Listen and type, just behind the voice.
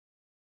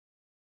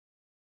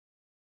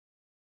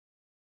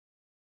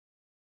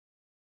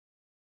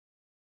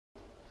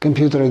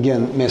Computer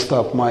again messed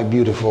up my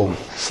beautiful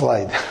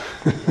slide.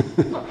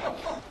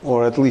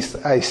 Or at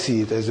least I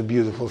see it as a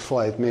beautiful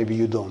slide, maybe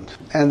you don't.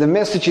 And the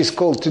message is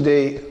called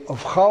today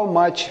of how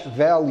much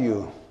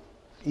value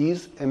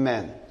is a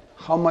man.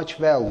 How much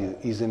value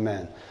is a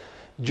man?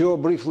 Joe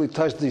briefly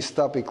touched this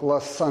topic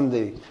last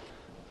Sunday.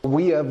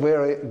 We are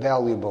very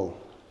valuable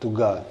to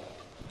God.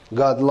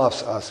 God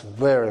loves us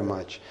very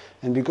much.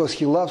 And because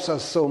He loves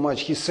us so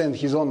much, He sent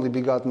His only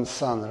begotten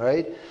Son,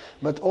 right?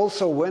 But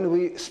also when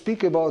we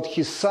speak about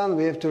His Son,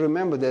 we have to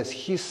remember that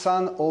His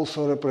Son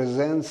also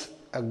represents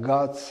a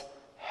God's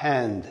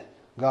hand,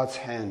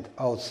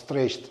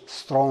 outstretched,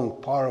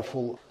 strong,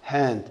 powerful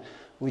hand,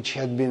 which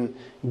had been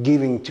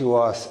given to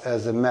us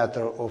as a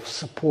matter of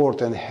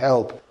support and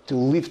help to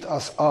lift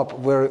us up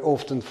very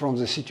often from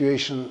the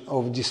situation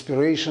of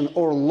desperation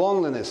or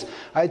loneliness.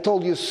 I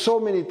told you so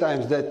many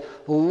times that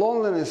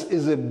loneliness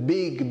is a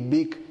big,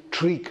 big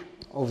trick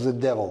of the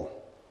devil,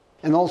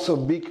 and also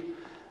big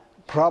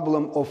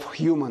problem of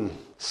human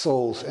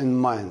souls and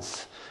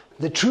minds.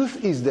 The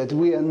truth is that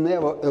we are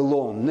never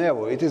alone,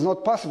 never. It is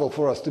not possible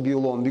for us to be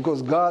alone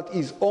because God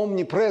is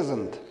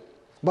omnipresent.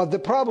 But the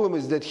problem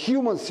is that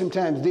humans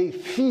sometimes they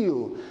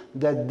feel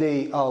that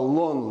they are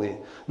lonely.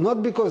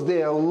 Not because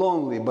they are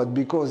lonely, but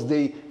because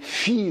they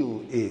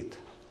feel it.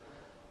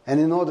 And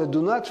in order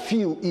to not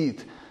feel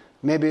it,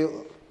 maybe a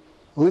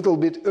little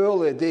bit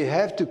earlier, they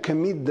have to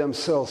commit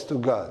themselves to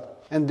God.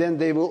 And then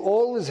they will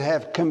always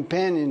have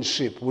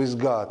companionship with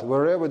God,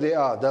 wherever they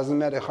are. Doesn't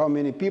matter how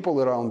many people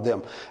around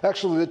them.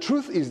 Actually, the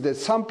truth is that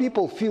some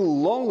people feel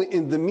lonely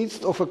in the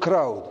midst of a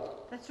crowd.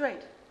 That's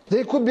right.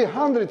 There could be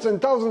hundreds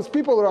and thousands of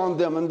people around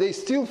them, and they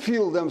still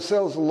feel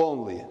themselves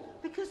lonely.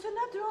 Because they're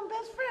not their own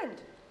best friend.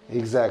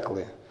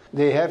 Exactly.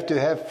 They have to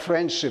have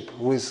friendship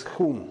with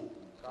whom?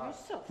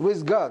 Yourself.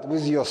 With God.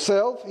 With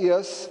yourself,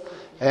 yes,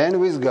 and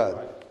with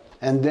God.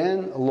 And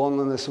then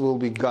loneliness will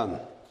be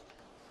gone.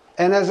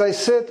 And as I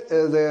said,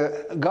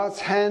 God's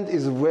hand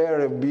is a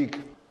very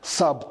big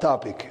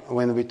subtopic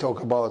when we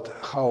talk about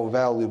how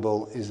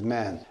valuable is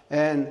man.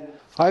 And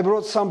I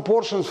brought some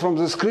portions from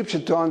the scripture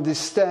to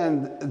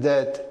understand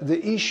that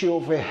the issue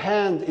of a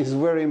hand is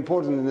very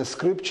important in the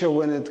scripture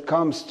when it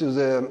comes to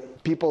the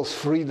people's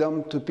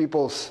freedom, to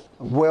people's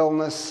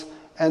wellness,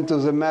 and to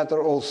the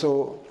matter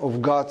also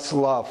of God's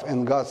love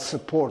and God's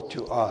support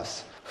to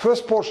us.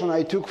 First portion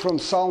I took from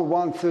Psalm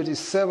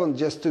 137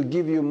 just to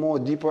give you more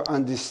deeper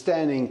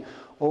understanding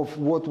of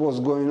what was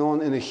going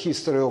on in the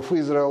history of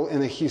Israel, in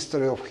the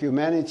history of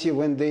humanity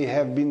when they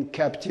have been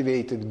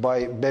captivated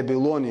by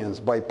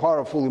Babylonians, by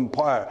powerful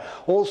empire.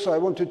 Also, I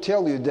want to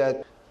tell you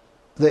that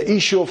the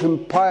issue of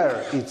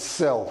empire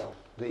itself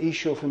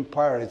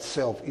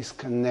is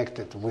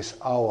connected with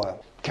our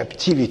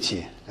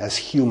captivity as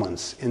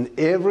humans. In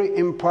every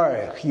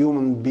empire,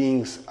 human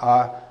beings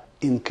are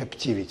in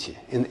captivity.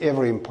 In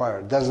every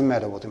empire, doesn't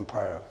matter what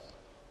empire.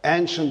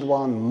 Ancient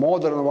one,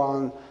 modern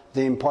one,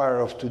 the empire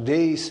of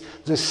today's,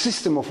 the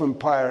system of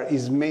empire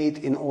is made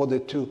in order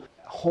to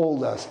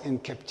hold us in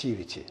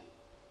captivity.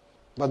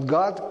 But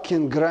God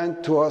can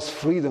grant to us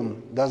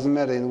freedom, doesn't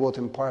matter in what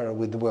empire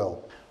we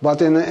dwell.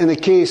 But in the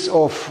case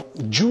of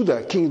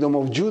Judah, kingdom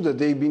of Judah,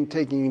 they've been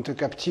taken into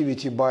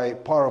captivity by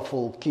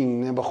powerful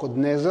king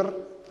Nebuchadnezzar,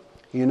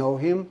 you know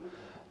him,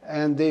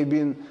 and they've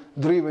been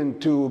driven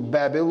to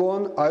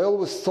Babylon. I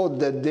always thought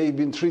that they've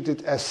been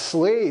treated as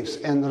slaves,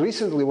 and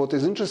recently, what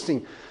is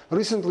interesting,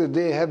 recently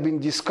they have been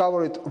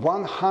discovered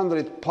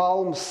 100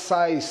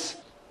 palm-size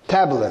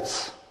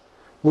tablets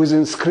with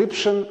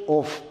inscription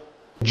of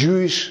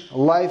Jewish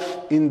life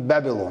in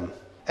Babylon.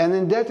 And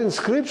in that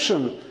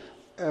inscription,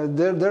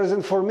 there is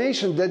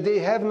information that they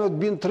have not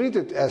been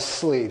treated as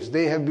slaves.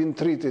 They have been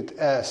treated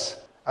as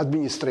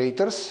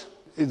administrators.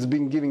 It's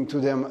been given to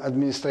them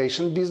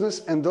administration business,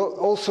 and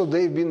also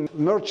they've been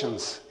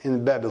merchants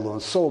in Babylon.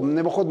 So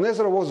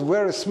Nebuchadnezzar was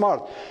very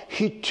smart.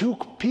 He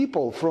took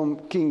people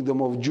from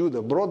kingdom of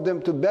Judah, brought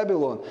them to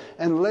Babylon,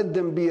 and let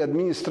them be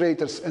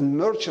administrators and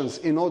merchants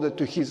in order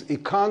to his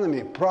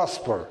economy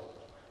prosper.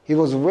 He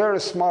was a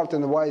very smart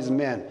and wise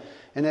man.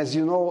 And as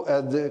you know,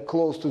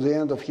 close to the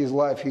end of his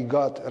life, he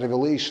got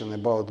revelation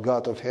about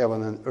God of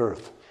heaven and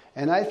earth.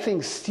 And I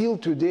think still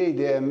today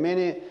there are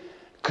many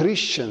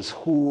Christians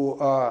who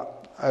are,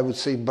 I would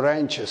say,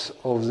 branches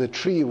of the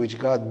tree which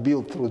God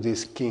built through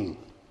this king.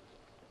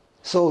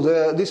 So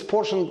this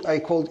portion I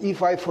called,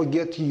 If I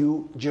Forget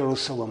You,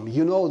 Jerusalem.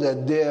 You know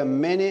that there are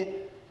many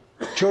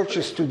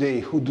churches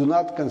today who do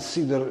not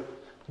consider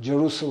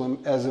Jerusalem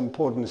as an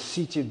important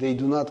city. They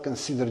do not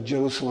consider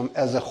Jerusalem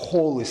as a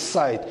holy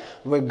site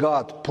where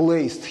God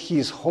placed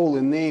His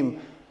holy name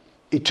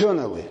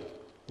eternally.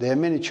 There are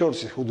many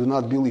churches who do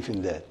not believe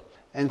in that.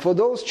 And for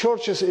those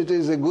churches it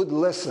is a good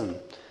lesson.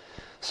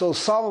 So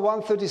Psalm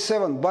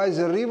 137, by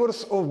the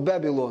rivers of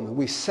Babylon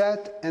we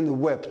sat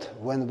and wept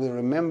when we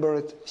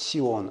remembered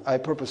Sion. I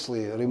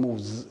purposely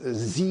removed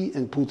Z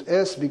and put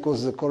S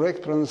because the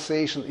correct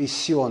pronunciation is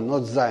Sion,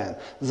 not Zion.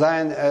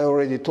 Zion, I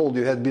already told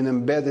you, had been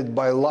embedded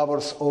by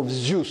lovers of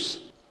Zeus.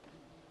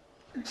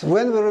 So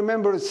when we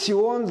remember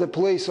Sion, the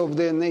place of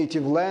their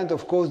native land,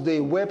 of course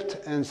they wept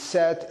and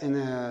sat in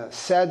a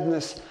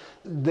sadness.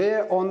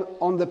 There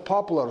on the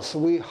poplars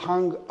we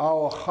hung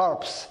our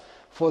harps,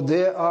 for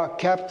there our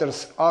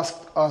captors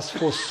asked us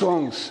for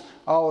songs.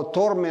 Our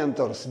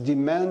tormentors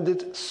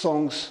demanded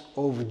songs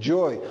of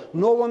joy.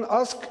 No one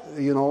asked,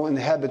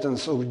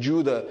 inhabitants of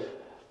Judah,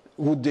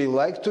 would they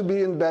like to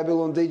be in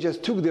Babylon? They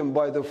just took them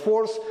by the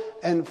force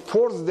and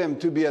forced them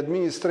to be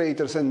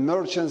administrators and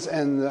merchants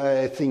and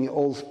I think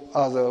all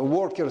other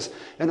workers.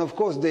 And of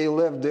course they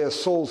left their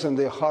souls and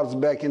their hearts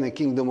back in the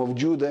kingdom of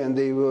Judah and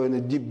they were in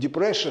a deep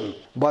depression.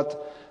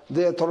 But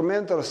their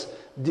tormentors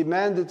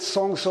demanded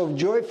songs of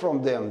joy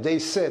from them. They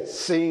said,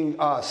 sing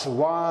us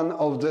one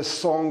of the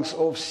songs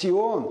of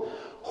Sion.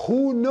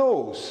 Who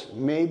knows?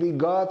 Maybe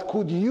God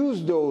could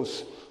use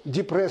those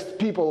depressed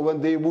people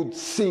when they would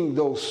sing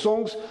those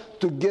songs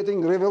to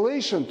getting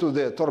revelation to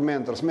their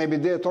tormentors. Maybe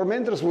their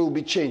tormentors will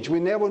be changed. We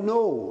never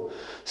know.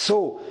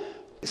 So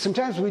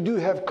sometimes we do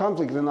have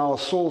conflict in our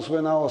souls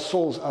when our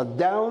souls are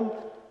down,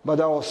 but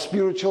our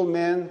spiritual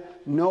man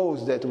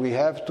knows that we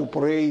have to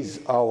praise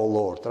our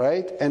Lord,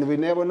 right? And we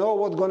never know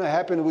what's going to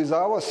happen with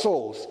our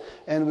souls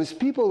and with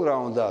people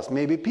around us.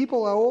 Maybe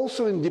people are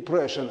also in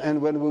depression,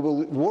 and when we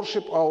will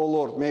worship our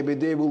Lord, maybe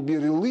they will be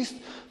released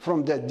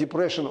from that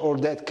depression or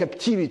that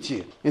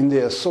captivity in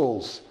their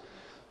souls.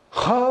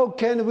 How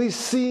can we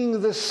sing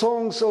the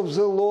songs of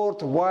the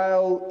Lord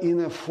while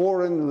in a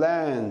foreign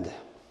land?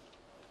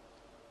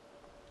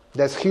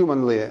 That's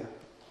humanly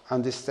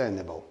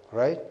understandable,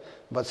 right?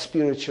 But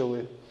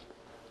spiritually,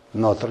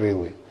 not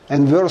really.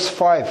 And verse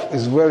 5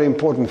 is very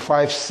important,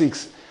 5,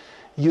 6.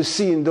 You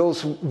see in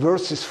those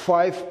verses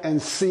 5 and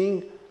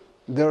 6,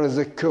 there is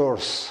a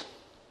curse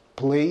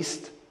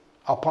placed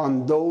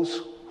upon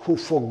those who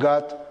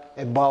forgot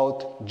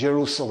about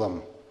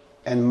Jerusalem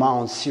and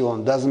Mount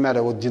Sion. Doesn't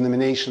matter what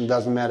denomination,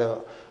 doesn't matter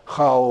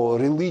how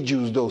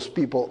religious those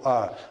people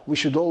are. We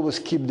should always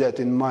keep that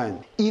in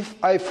mind. If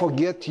I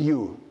forget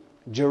you,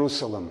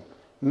 Jerusalem,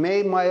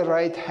 may my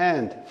right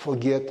hand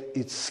forget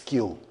its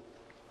skill.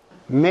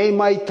 May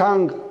my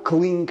tongue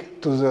cling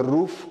to the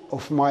roof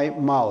of my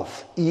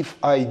mouth if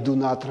I do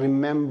not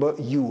remember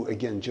you,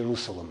 again,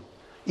 Jerusalem.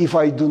 If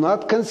I do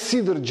not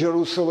consider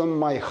Jerusalem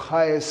my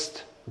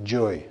highest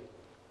joy.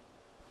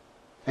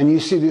 And you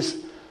see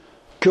this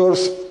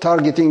curse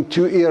targeting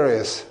two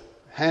areas,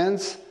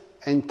 hands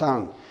and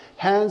tongue.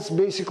 Hands,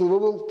 basically, we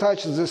will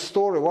touch the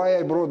story. Why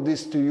I brought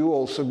this to you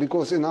also,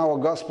 because in our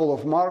Gospel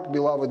of Mark,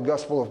 beloved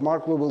Gospel of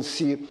Mark, we will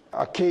see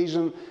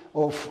occasion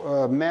of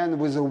a man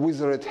with a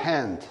withered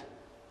hand.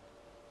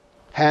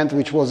 Hand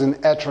which was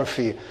in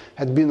atrophy,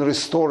 had been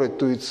restored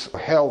to its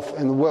health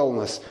and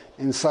wellness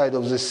inside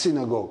of the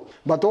synagogue.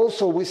 But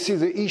also we see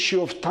the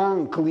issue of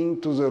tongue cling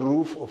to the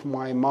roof of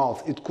my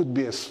mouth. It could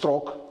be a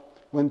stroke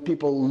when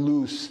people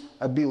lose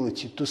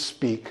ability to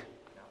speak.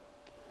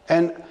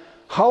 And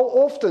how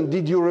often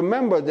did you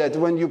remember that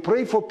when you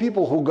pray for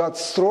people who got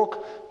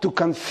stroke to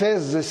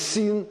confess the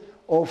sin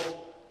of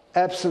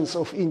absence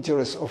of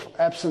interest, of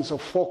absence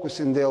of focus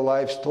in their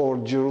lives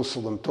toward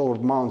Jerusalem,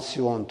 toward Mount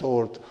Sion,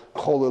 toward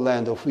Holy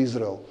Land of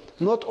Israel?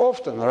 Not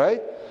often,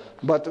 right?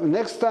 But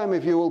next time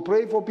if you will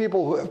pray for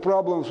people who have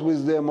problems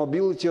with the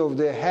mobility of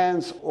their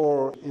hands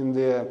or in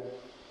their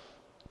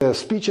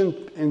speech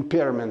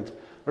impairment,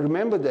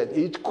 remember that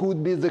it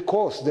could be the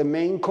cause, the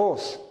main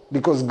cause.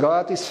 Because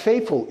God is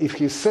faithful. If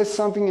He says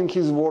something in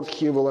His word,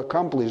 He will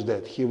accomplish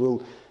that. He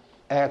will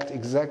act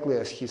exactly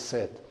as He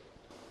said.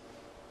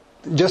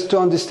 Just to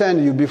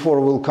understand you,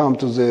 before we'll come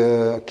to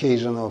the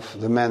occasion of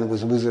the man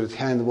with withered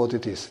hand, what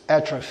it is.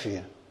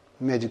 Atrophy,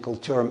 medical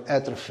term,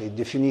 atrophy,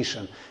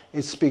 definition.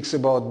 It speaks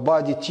about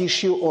body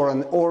tissue or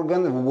an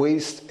organ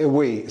wastes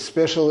away,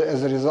 especially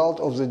as a result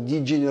of the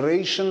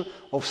degeneration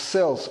of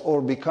cells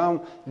or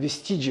become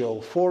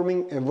vestigial,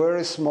 forming a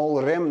very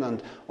small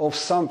remnant of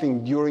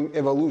something during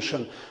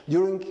evolution.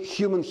 During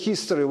human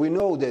history, we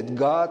know that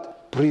God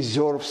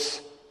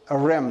preserves a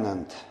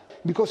remnant.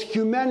 Because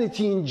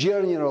humanity in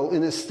general,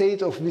 in a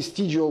state of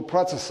vestigial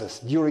processes,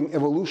 during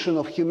evolution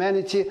of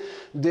humanity,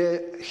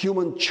 the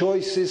human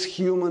choices,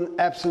 human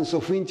absence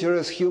of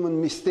interest,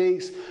 human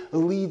mistakes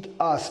lead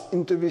us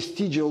into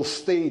vestigial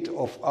state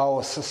of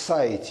our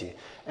society.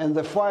 And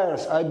the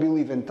fires, I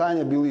believe, and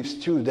Tanya believes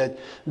too, that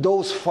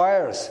those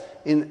fires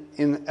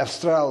in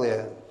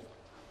Australia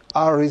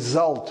are a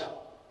result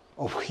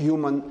of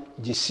human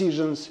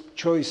decisions,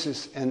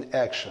 choices, and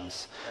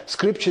actions.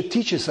 Scripture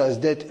teaches us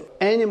that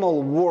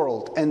animal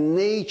world and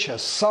nature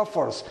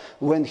suffers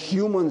when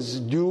humans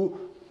do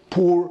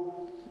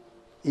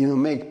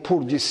make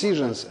poor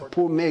decisions,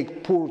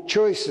 make poor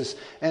choices,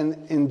 and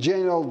in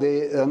general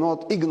they are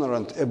not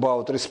ignorant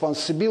about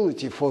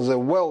responsibility for the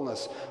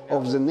wellness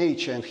of the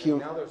nature and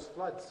human. Now there's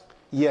floods.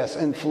 Yes,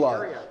 and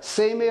flood.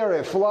 Same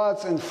area,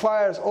 floods and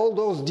fires, all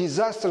those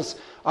disasters,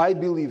 I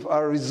believe,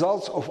 are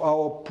results of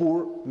our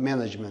poor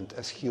management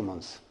as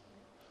humans.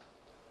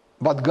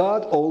 But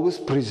God always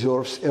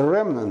preserves a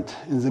remnant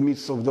in the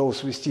midst of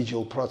those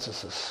vestigial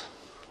processes.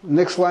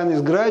 Next line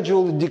is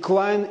gradual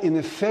decline in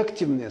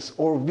effectiveness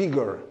or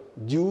vigor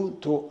due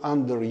to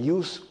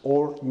underuse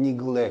or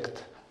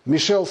neglect.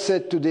 Michelle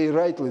said today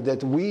rightly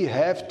that we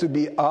have to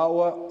be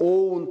our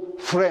own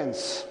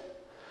friends.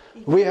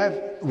 We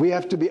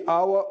have to be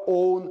our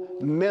own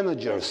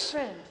managers.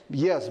 Friend.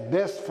 Yes,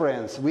 best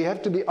friends. We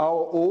have to be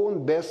our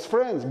own best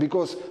friends,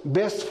 because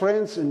best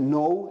friends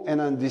know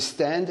and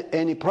understand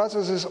any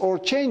processes or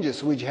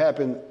changes which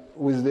happen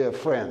with their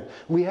friend.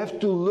 We have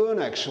to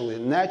learn, actually.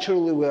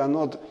 Naturally, we are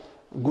not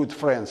good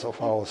friends of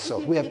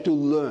ourselves. We have to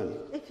learn.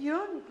 If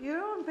you're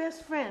your own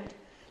best friend,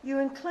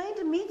 you're inclined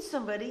to meet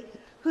somebody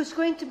who's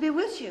going to be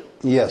with you.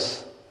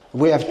 Yes.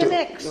 We have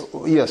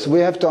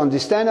to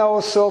understand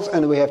ourselves,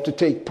 and we have to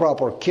take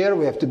proper care.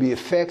 We have to be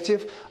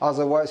effective.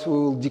 Otherwise, we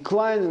will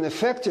decline in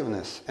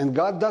effectiveness. And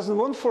God doesn't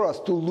want for us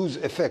to lose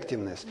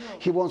effectiveness. No.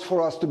 He wants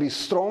for us to be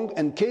strong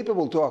and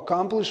capable to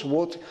accomplish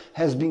what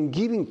has been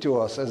given to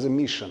us as a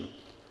mission.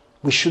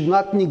 We should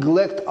not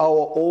neglect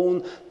our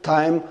own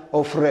time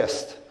of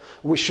rest.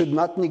 We should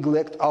not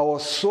neglect our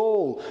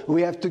soul.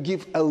 We have to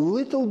give a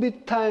little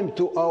bit time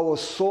to our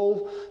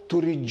soul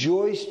to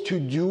rejoice, to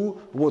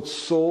do what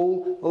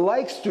soul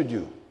likes to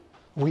do.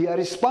 We are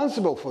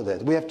responsible for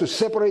that. We have to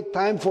separate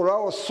time for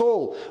our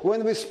soul.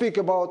 When we speak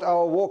about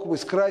our walk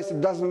with Christ,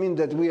 it doesn't mean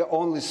that we are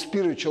only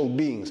spiritual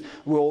beings.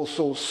 We're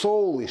also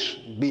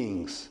soulish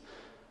beings.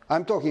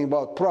 I'm talking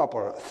about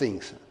proper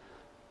things,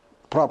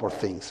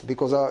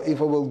 because if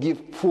we will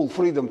give full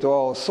freedom to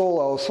our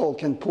soul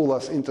can pull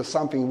us into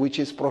something which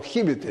is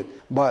prohibited.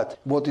 But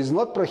what is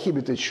not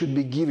prohibited should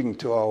be given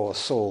to our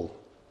soul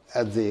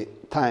at the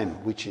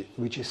time which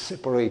is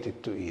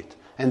separated to it.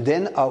 And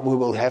then we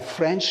will have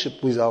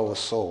friendship with our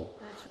soul.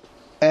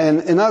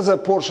 And another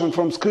portion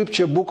from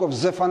Scripture, book of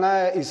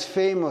Zephaniah, is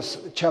famous,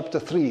 chapter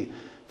 3,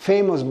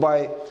 famous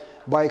by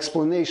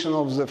explanation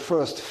of the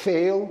first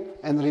fail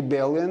and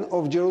rebellion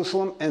of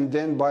Jerusalem, and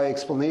then by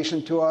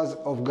explanation to us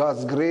of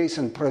God's grace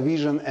and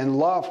provision and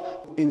love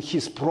in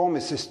His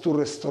promises to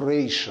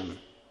restoration,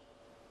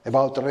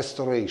 about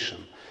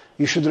restoration.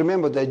 You should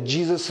remember that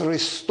Jesus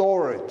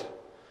restored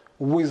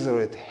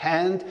withered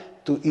hand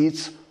to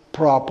its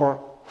proper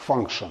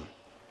function.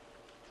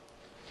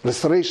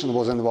 Restoration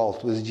was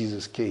involved with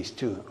Jesus' case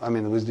too. I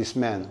mean, with this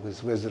man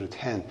with withered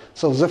hand.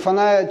 So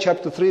Zephaniah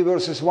chapter 3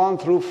 verses 1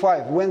 through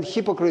 5. When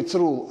hypocrites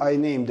rule, I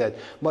named that.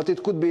 But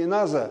it could be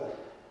another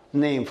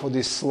name for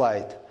this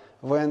slide.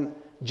 When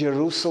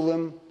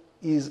Jerusalem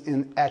is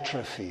in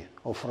atrophy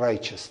of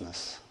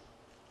righteousness.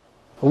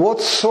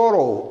 What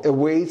sorrow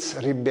awaits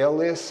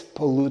rebellious,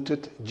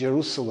 polluted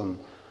Jerusalem,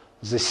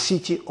 the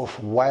city of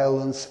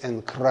violence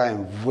and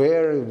crime.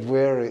 Very,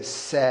 very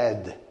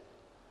sad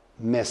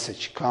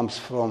message comes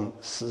from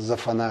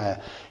Zephaniah.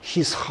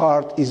 His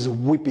heart is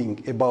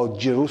weeping about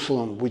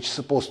Jerusalem, which is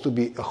supposed to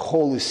be a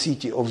holy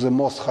city of the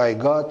Most High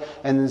God,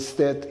 and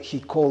instead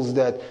he calls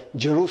that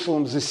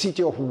Jerusalem the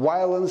city of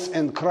violence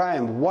and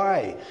crime.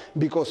 Why?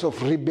 Because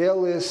of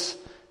rebellious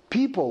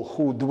people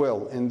who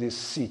dwell in this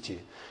city.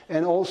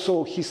 And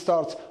also he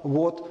starts,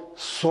 what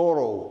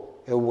sorrow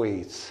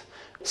awaits.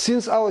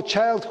 Since our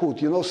childhood,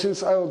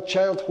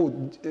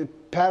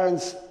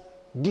 parents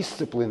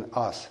discipline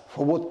us.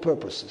 For what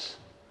purposes?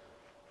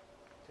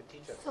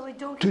 So we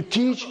don't to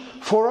teach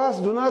for us,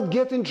 do not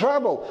get in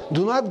trouble.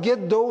 Do not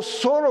get those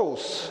sorrows.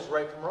 This is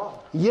right from wrong.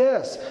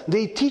 Yes,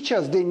 they teach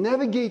us, they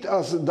navigate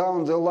us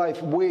down the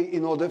life way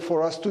in order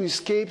for us to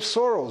escape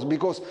sorrows,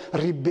 because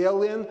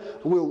rebellion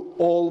will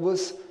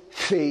always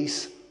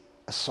face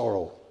a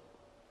sorrow.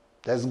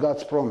 That's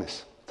God's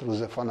promise through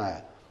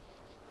Zephaniah.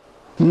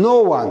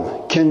 No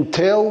one can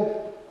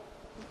tell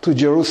to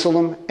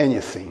Jerusalem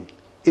anything.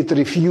 It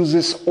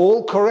refuses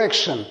all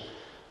correction.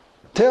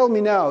 Tell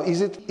me now,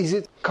 is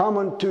it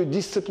common to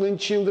discipline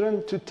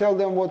children, to tell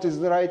them what is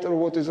right or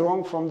what is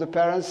wrong from the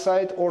parents'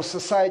 side, or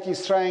society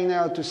is trying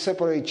now to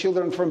separate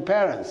children from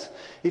parents?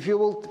 If you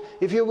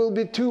will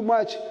be too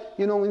much,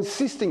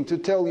 insisting to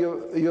tell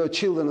your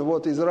children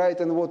what is right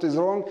and what is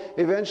wrong,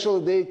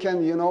 eventually they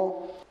can,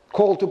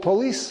 call to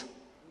police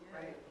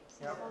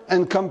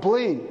and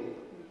complain.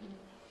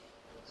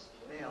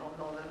 They all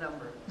know the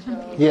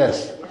number.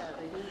 Yes.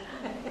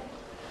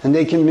 And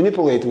they can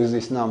manipulate with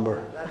this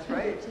number. That's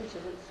right.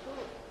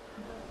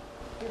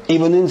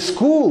 Even in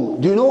school.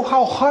 Do you know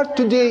how hard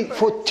today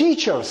for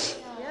teachers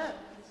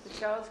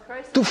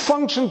to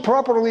function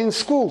properly in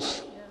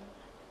schools?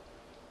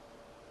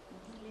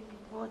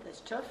 Oh,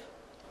 that's tough.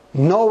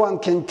 No one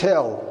can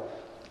tell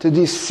to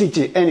this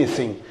city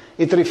anything.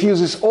 It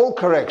refuses all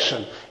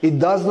correction. It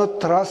does not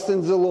trust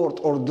in the Lord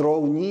or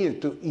draw near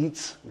to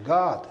its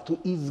God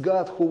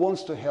who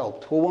wants to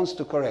help, who wants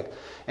to correct.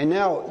 And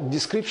now,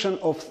 description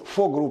of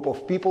 4 groups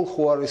of people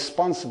who are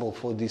responsible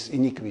for this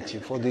iniquity,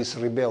 for this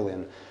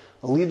rebellion.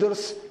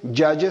 Leaders,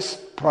 judges,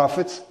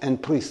 prophets,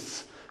 and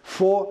priests.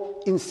 4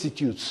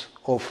 institutes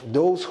of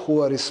those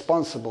who are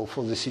responsible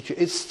for the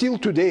situation. It's still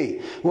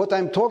today. What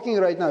I'm talking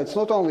right now, it's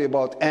not only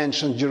about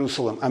ancient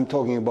Jerusalem. I'm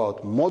talking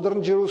about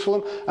modern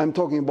Jerusalem. I'm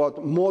talking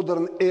about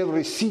modern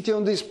every city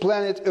on this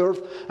planet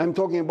Earth. I'm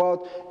talking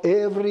about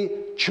every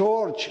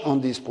church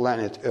on this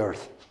planet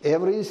Earth.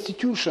 Every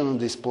institution on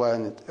this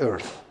planet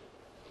Earth.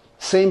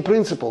 Same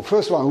principle.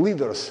 First one,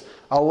 leaders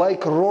are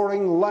like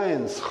roaring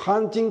lions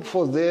hunting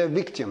for their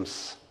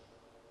victims.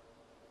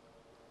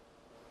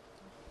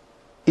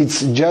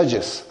 Its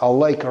judges are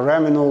like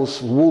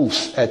ravenous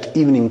wolves at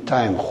evening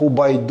time, who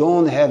by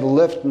dawn have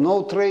left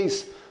no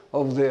trace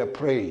of their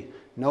prey,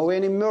 no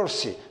any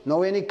mercy,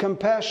 no any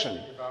compassion.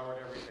 Devoured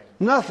everything.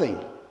 Nothing.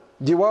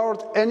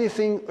 Devoured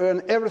anything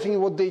and everything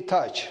what they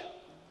touch.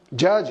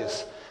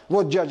 Judges.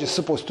 What judges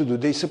supposed to do?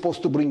 They're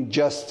supposed to bring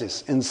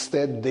justice.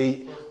 Instead,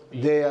 they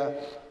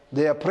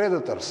are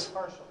predators.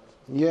 Partial.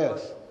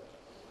 Yes.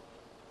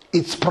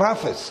 Its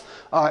prophets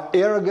are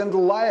arrogant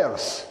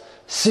liars,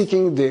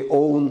 seeking their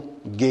own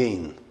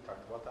gain.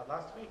 Talked about that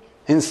last week.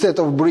 Instead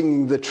of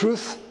bringing the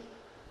truth,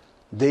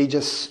 they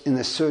just in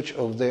a search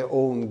of their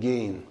own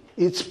gain.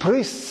 Its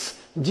priests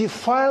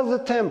defile the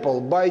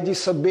temple by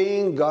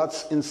disobeying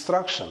God's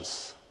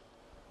instructions.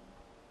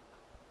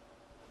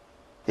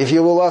 If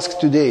you will ask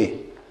today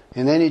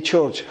in any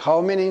church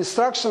how many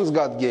instructions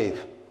God gave,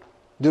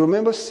 do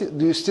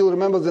you still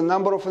remember the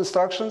number of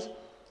instructions?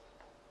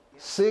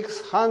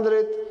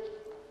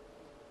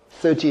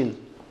 613.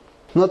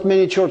 Not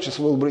many churches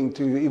will bring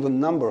to you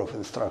even number of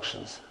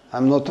instructions.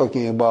 I'm not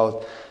talking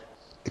about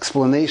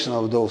explanation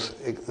of those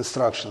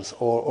instructions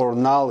or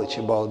knowledge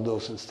about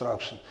those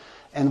instructions.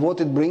 And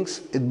what it brings?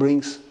 It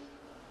brings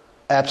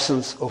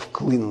absence of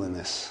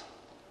cleanliness,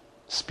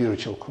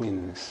 spiritual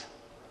cleanliness.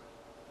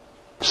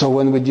 So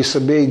when we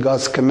disobey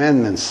God's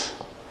commandments,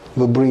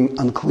 we bring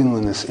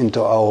uncleanliness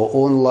into our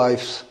own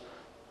lives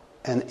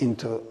and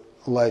into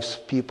lives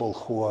of people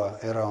who are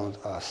around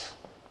us.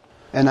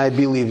 And I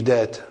believe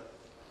that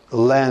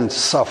land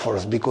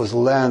suffers because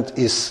land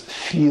is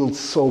filled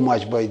so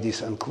much by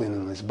this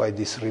uncleanness, by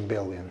this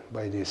rebellion,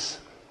 by these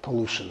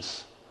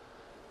pollutions.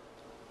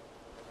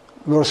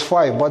 Verse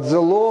 5, but the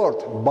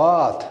Lord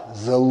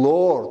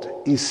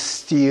is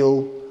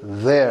still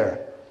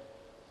there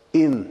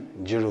in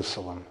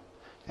Jerusalem,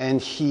 and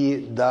He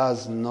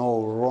does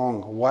no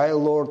wrong. Why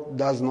Lord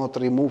does not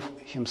remove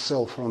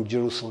Himself from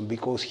Jerusalem?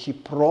 Because He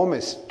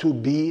promised to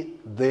be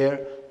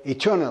there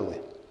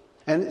eternally.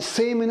 And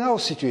same in our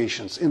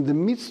situations. In the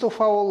midst of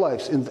our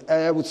lives,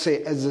 I would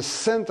say at the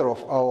center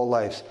of our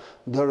lives,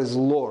 there is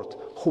Lord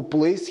who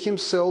placed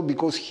Himself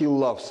because He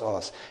loves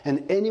us.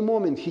 And any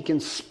moment He can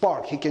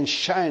spark, He can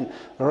shine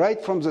right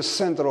from the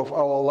center of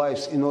our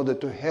lives in order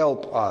to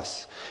help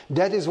us.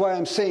 That is why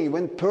I'm saying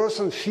when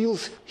person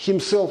feels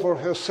himself or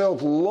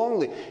herself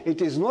lonely, it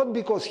is not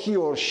because he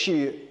or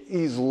she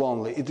is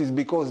lonely. It is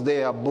because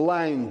they are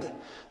blind.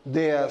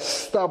 They are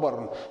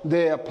stubborn,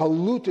 they are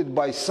polluted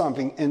by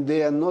something, and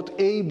they are not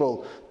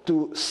able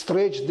to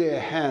stretch their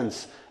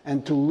hands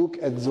and to look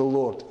at the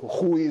Lord,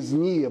 who is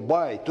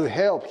nearby to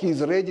help. He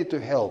is ready to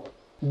help.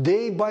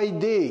 Day by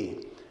day,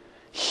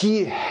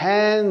 He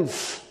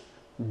hands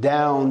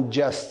down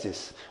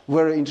justice.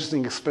 Very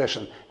interesting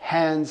expression.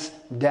 Hands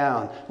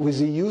down. With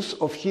the use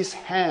of His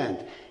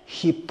hand,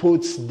 He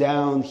puts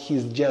down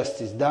His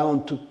justice,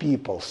 down to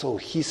people. So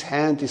His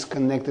hand is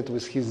connected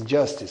with His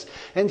justice.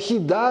 And He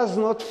does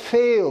not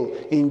fail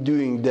in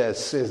doing that,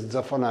 says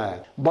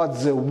Zephaniah.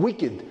 But the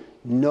wicked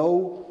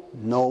know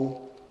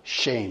no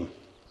shame.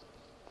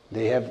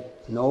 They have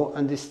no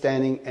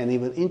understanding and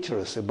even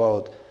interest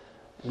about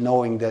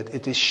knowing that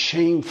it is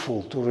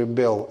shameful to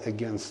rebel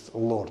against the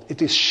Lord.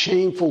 It is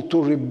shameful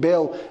to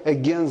rebel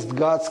against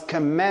God's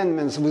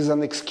commandments with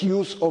an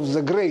excuse of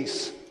the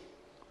grace,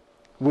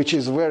 which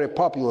is very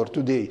popular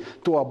today,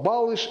 to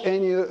abolish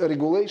any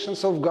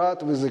regulations of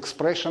God with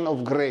expression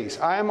of grace.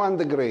 I am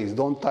under grace,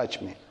 don't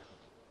touch me.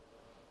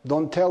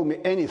 Don't tell me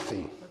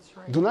anything. That's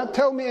right. Do not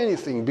tell me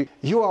anything.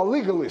 You are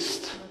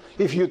legalist.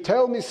 If you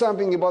tell me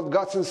something about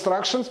God's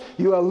instructions,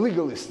 you are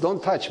legalist.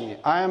 Don't touch me.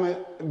 I am a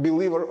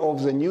believer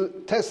of the New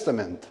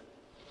Testament.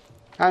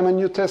 I'm a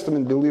New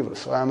Testament believer,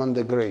 so I'm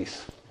under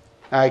grace.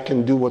 I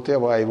can do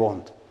whatever I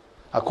want,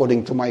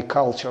 according to my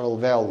cultural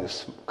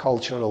values,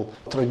 cultural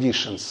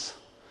traditions.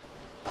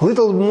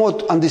 Little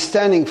more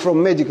understanding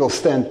from medical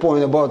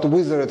standpoint about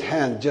withered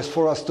hand, just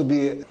for us to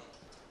be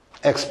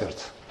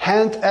experts.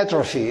 Hand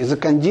atrophy is a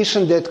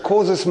condition that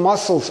causes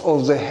muscles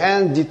of the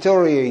hand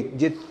deteriorate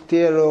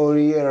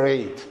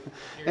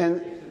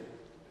and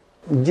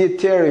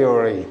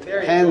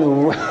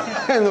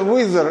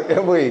wither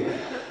away.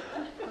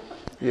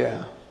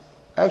 Yeah.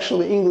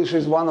 Actually, English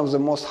is one of the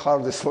most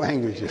hardest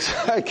languages.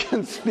 I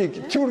can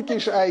speak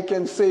Turkish, I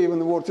can say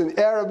even words in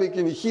Arabic,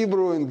 in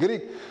Hebrew, in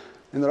Greek.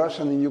 in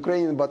Russian and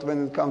Ukrainian, but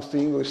when it comes to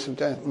English,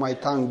 sometimes my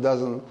tongue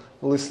doesn't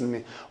listen to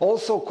me.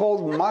 Also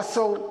called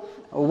muscle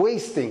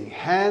wasting.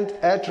 Hand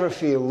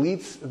atrophy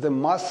leads the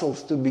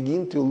muscles to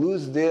begin to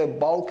lose their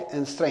bulk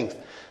and strength.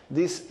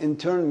 This in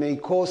turn may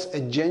cause a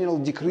general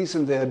decrease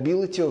in the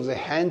ability of the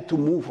hand to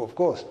move, of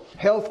course.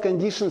 Health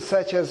conditions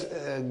such as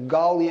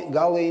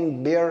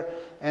Guillain-Barré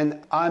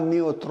and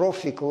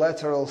amyotrophic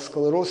lateral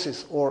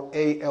sclerosis, or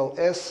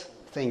ALS,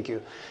 thank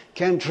you,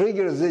 can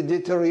trigger the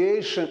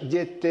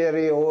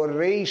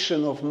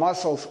deterioration of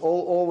muscles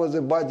all over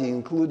the body,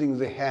 including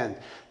the hand.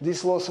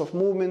 This loss of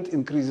movement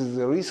increases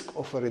the risk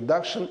of a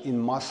reduction in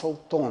muscle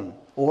tone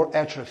or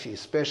atrophy,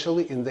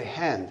 especially in the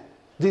hand.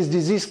 This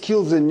disease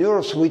kills the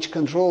nerves which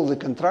control the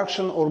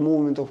contraction or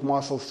movement of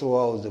muscles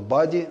throughout the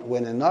body.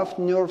 When enough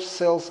nerve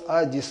cells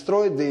are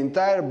destroyed, the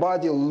entire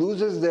body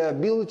loses the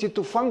ability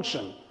to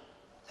function.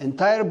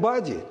 Entire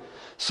body.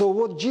 So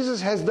what Jesus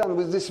has done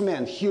with this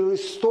man, he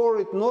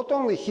restored not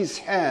only his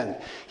hand,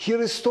 he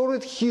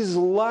restored his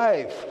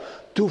life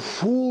to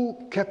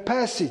full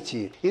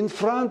capacity in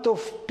front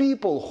of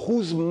people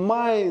whose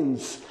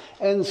minds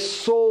and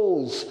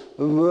souls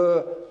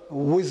were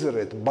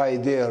withered by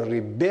their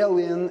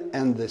rebellion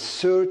and the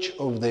search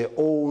of their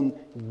own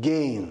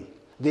gain.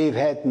 They've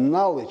had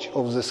knowledge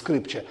of the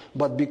scripture,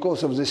 but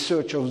because of the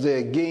search of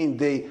their gain,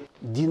 they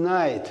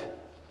denied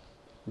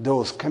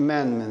those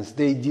commandments.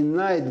 They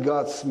denied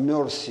God's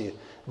mercy.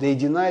 They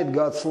denied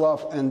God's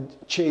love and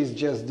chased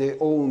just their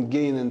own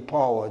gain and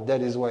power.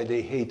 That is why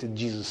they hated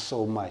Jesus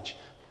so much.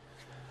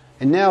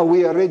 And now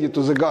we are ready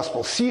to the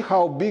gospel. See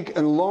how big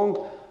and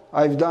long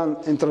I've done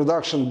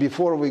introduction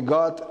before we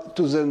got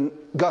to the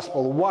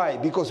gospel. Why?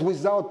 Because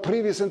without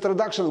previous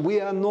introduction,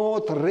 we are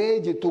not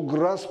ready to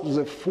grasp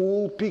the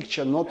full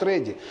picture. Not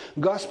ready.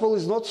 Gospel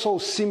is not so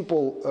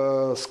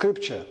simple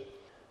scripture.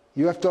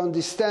 You have to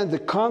understand the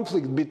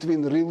conflict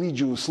between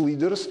religious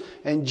leaders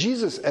and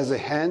Jesus as a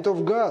hand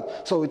of God.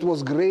 So it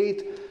was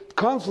great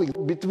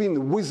conflict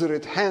between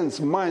withered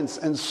hands, minds,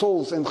 and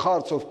souls and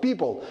hearts of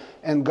people,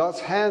 and God's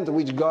hand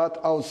which God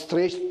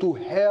outstretched to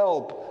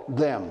help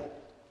them.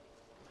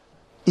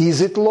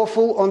 Is it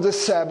lawful on the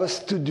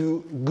Sabbath to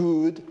do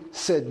good,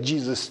 said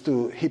Jesus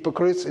to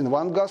hypocrites in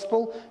one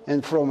gospel,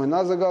 and from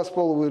another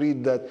gospel we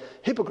read that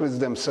hypocrites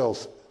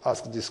themselves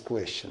asked this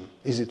question.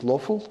 Is it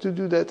lawful to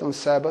do that on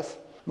Sabbath?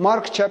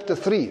 Mark chapter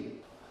 3,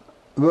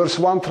 verse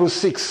 1 through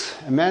 6,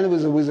 a man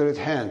with a withered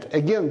hand.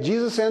 Again,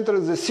 Jesus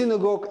entered the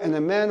synagogue and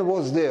a man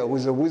was there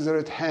with a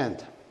withered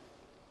hand.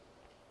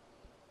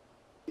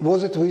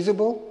 Was it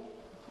visible?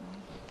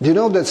 Do you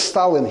know that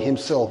Stalin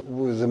himself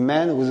was a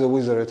man with a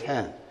withered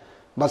hand?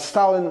 But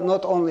Stalin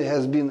not only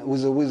has been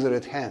with a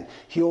withered hand,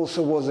 he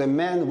also was a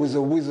man with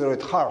a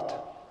withered heart.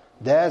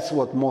 That's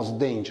what most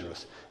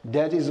dangerous.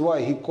 That is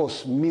why he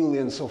caused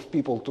millions of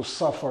people to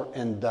suffer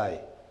and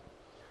die.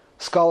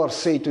 Scholars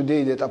say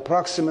today that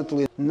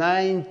approximately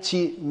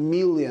 90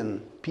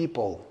 million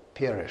people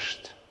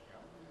perished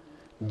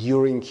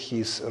during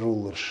his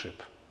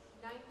rulership.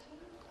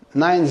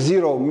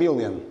 90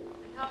 million.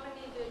 How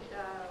many did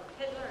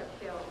Hitler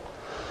kill?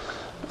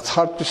 It's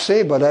hard to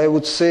say, but I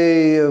would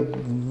say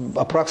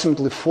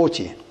approximately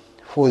 40.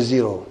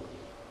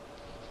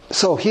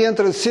 So he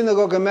entered the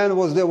synagogue, a man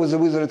was there with a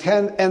withered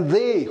hand, and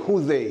they,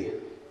 who they?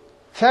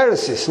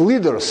 Pharisees,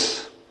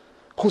 leaders.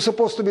 Who's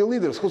supposed to be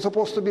leaders? Who's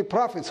supposed to be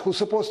prophets? Who's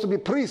supposed to be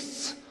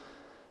priests?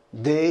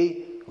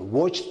 They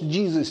watched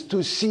Jesus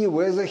to see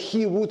whether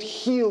he would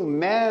heal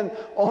man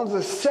on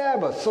the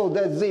Sabbath so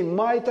that they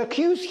might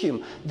accuse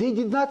him. They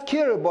did not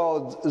care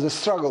about the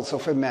struggles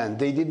of a man.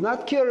 They did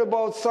not care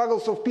about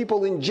struggles of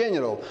people in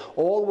general.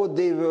 All what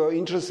they were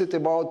interested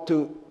about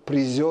to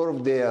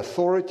preserve their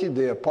authority,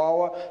 their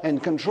power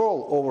and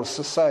control over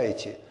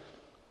society.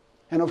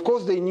 And of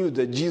course they knew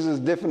that Jesus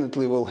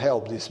definitely will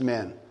help this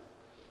man,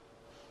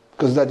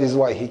 because that is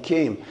why he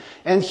came.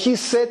 And he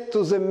said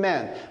to the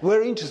man,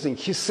 very interesting,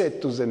 he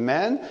said to the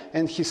man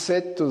and he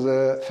said to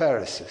the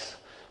Pharisees.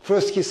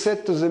 First he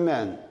said to the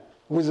man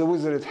with a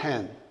withered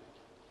hand.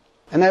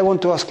 And I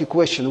want to ask you a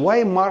question.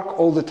 Why Mark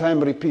all the time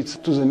repeats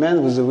to the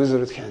man with the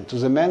withered hand, to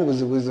the man with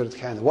the withered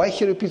hand? Why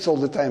he repeats all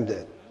the time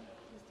that?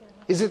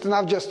 Is it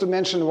enough just to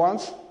mention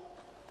once?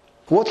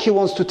 What he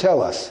wants to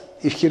tell us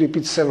if he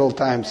repeats several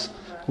times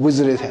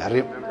withered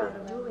hand?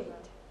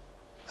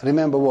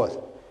 Remember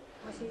what?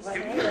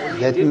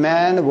 That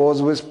man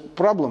was with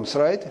problems,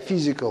 right?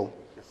 Physical.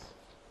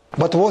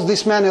 But was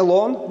this man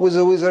alone with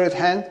a withered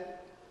hand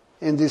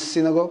in this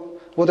synagogue?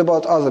 What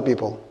about other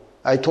people?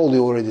 I told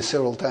you already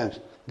several times.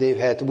 They've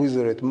had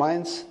withered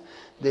minds,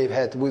 they've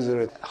had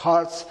withered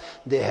hearts,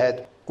 they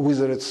had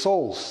withered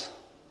souls.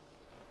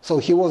 So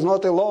he was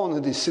not alone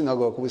in this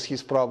synagogue with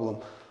his problem.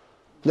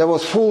 There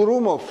was full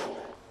room of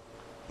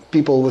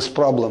people with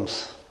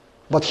problems.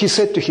 But he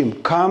said to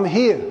him, come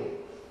here.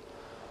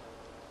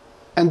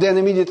 And then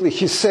immediately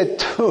he said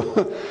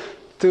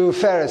to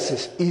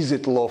Pharisees, is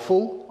it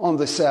lawful on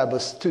the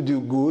Sabbath to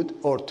do good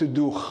or to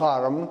do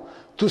harm,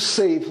 to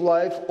save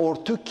life or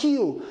to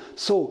kill?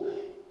 So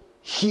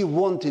he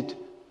wanted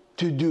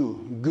to do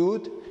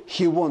good.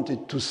 He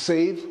wanted to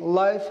save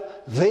life,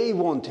 they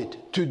wanted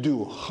to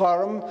do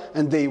harm,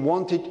 and they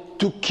wanted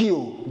to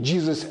kill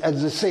Jesus at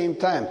the same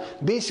time.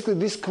 Basically,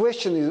 this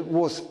question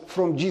was,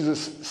 from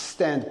Jesus'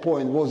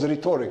 standpoint, was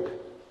rhetoric.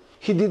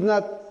 He did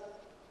not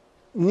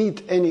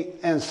need any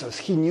answers.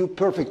 He knew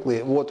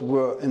perfectly what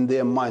were in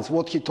their minds,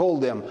 what he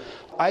told them.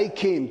 I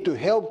came to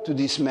help to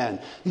this man.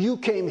 You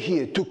came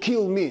here to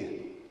kill me.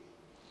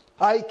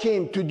 I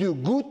came to do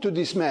good to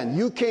this man.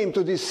 You came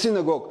to this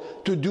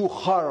synagogue to do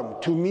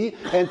harm to me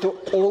and to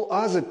all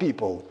other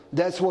people.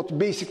 That's what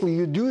basically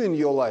you do in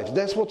your life.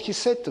 That's what he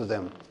said to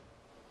them.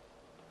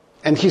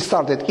 And he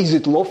started, is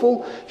it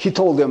lawful? He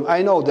told them,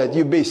 I know that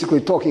you're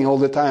basically talking all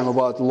the time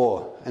about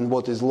law and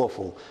what is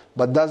lawful.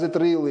 But does it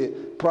really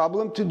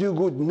problem to do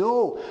good?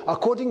 No.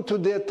 According to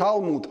their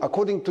Talmud,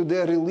 according to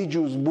their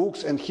religious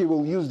books, and he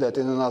will use that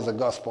in another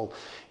gospel,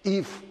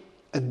 if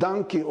a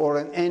donkey or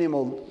an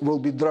animal will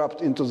be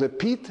dropped into the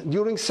pit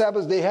during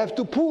Sabbath, they have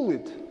to pull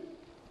it.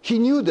 He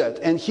knew that,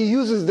 and he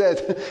uses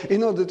that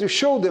in order to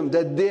show them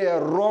that they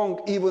are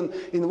wrong even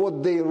in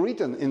what they've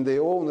written in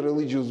their own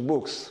religious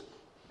books.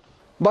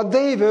 But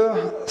they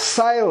were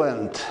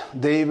silent.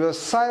 They were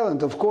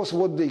silent. Of course,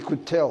 what they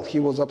could tell. He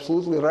was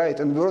absolutely right.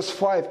 And verse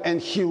 5, and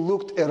he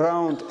looked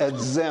around at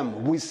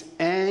them with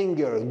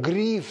anger,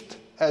 grieved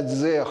at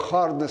their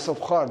hardness of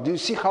heart. Do you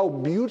see how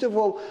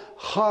beautiful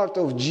heart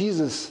of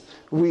Jesus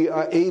we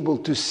are able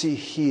to see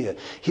here?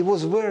 He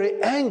was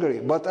very angry,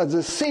 but at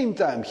the same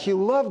time, he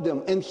loved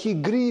them and he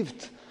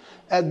grieved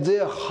at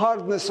their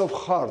hardness of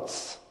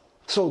hearts.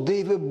 So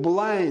they were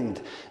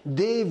blind.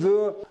 They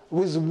were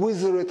with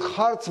withered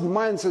hearts,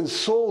 minds, and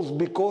souls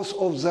because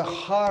of the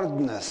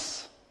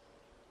hardness.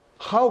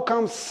 How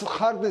come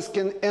hardness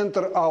can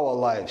enter our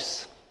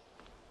lives?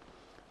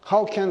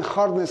 How can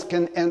hardness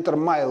can enter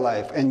my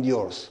life and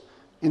yours?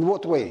 In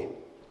what way?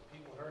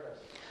 People hurt us.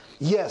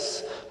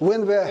 Yes,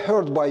 when we are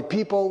hurt by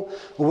people,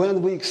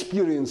 when we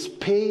experience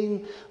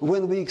pain,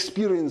 when we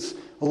experience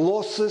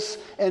losses,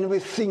 and we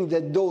think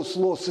that those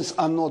losses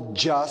are not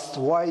just.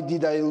 Why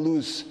did I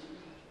lose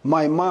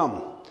my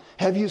mom?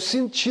 Have you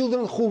seen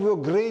children who were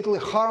greatly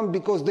harmed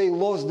because they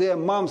lost their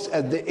moms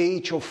at the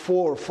age of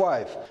 4 or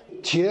 5?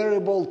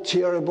 Terrible,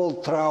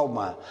 terrible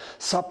trauma.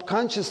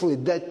 Subconsciously,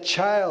 that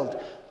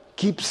child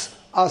keeps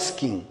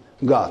asking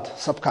God,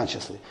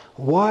 subconsciously,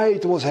 why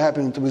it was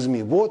happening with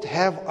me? What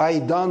have I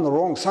done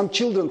wrong? Some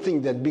children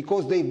think that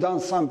because they've done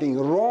something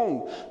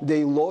wrong,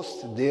 they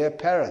lost their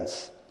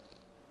parents.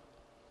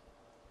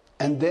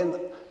 And then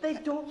They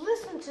don't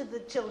listen to the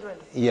children.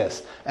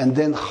 yes, and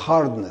then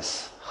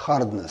hardness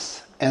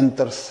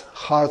enters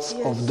hearts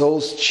of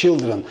those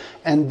children,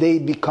 and they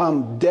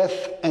become deaf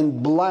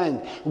and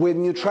blind.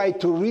 When you try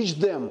to reach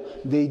them,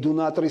 they do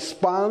not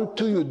respond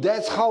to you.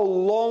 That's how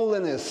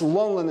loneliness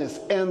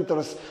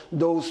enters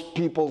those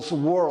people's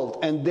world.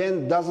 And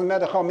then doesn't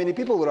matter how many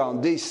people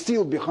around, they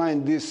still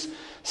behind this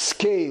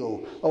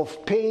scale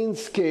of pain,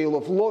 scale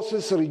of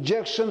losses,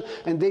 rejection,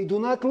 and they do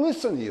not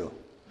listen to you.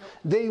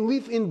 They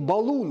live in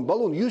balloon.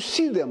 You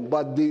see them,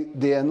 but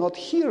they are not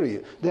hear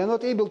you. They are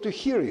not able to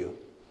hear you.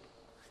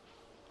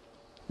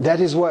 That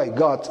is why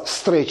God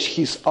stretched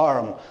his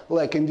arm,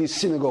 like in this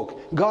synagogue.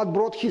 God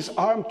brought his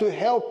arm to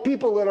help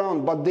people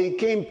around, but they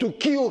came to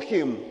kill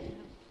him.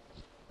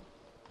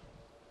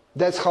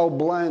 That's how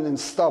blind and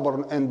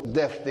stubborn and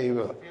deaf they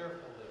were.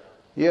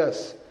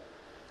 Yes.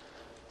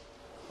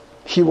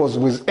 He was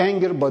with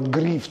anger, but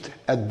grieved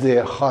at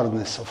their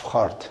hardness of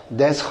heart.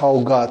 That's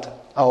how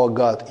our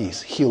God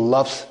is. He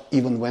loves,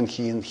 even when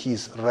he in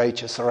his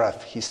righteous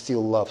wrath, he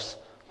still loves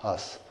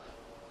us.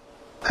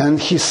 And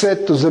he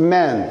said to the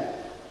man,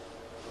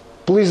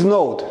 please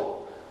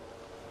note,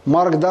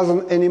 Mark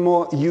doesn't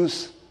anymore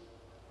use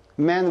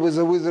man with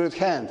a withered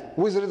hand.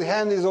 Withered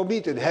hand is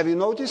omitted. Have you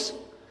noticed?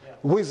 Yeah.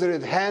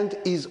 Withered hand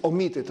is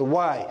omitted.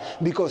 Why?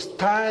 Because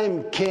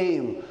time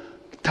came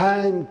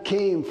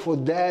for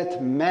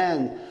that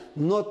man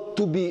not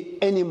to be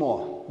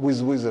anymore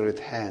with withered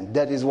hand.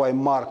 That is why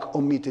Mark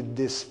omitted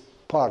this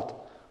part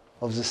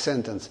of the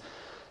sentence.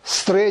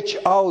 Stretch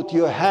out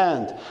your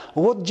hand.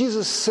 What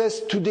Jesus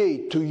says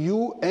today to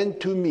you and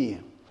to me.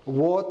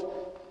 What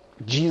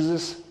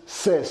Jesus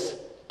says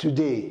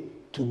today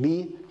to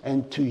me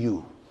and to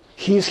you.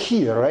 He is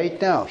here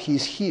right now. He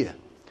is here.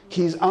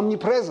 He is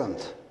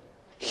omnipresent.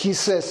 He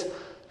says,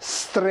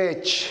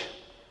 stretch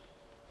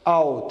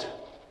out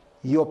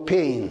your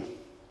pain.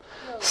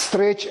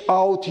 Stretch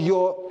out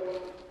your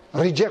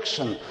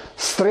rejection.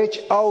 Stretch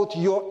out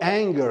your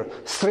anger.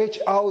 Stretch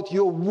out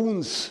your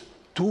wounds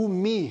to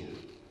me.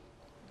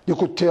 You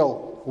could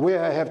tell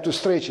where I have to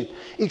stretch it.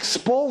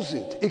 Expose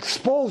it.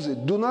 Expose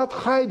it. Do not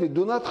hide it.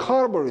 Do not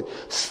harbor it.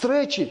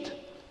 Stretch it.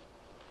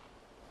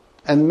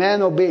 And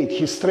man obeyed.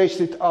 He stretched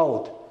it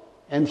out.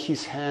 And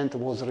his hand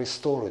was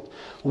restored.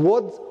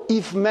 What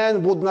if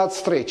man would not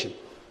stretch it?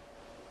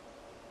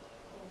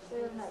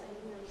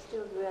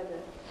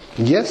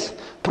 Yes,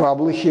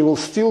 probably he will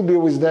still be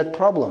with that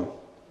problem.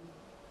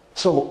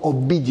 So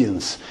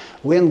obedience.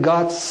 When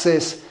God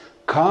says,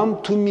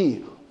 come to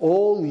me,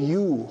 all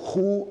you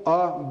who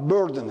are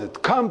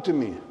burdened, come to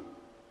me.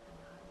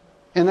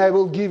 and I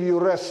will give you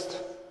rest.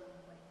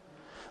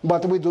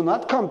 But we do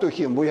not come to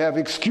him. We have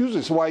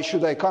excuses. Why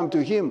should I come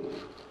to him?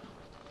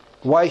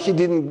 Why he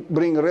didn't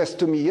bring rest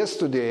to me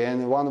yesterday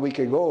and 1 week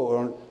ago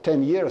or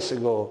 10 years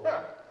ago?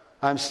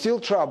 I'm still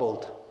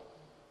troubled.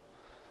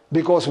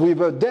 Because we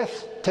were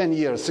deaf 10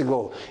 years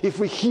ago. If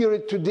we hear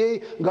it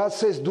today, God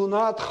says, do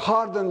not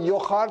harden your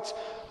hearts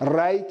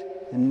right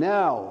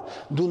now.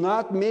 Do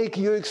not make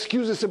your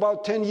excuses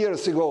about 10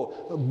 years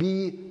ago.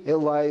 Be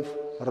alive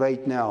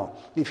right now.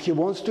 If he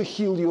wants to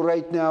heal you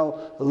right now,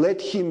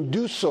 let him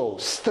do so.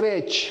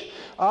 Stretch.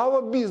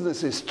 Our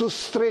business is to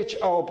stretch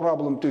our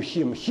problem to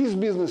him. His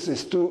business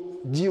is to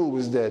deal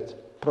with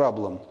that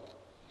problem.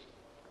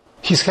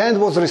 His hand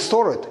was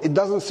restored. It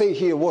doesn't say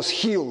he was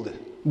healed.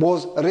 It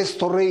was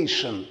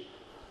restoration.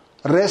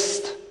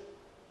 Rest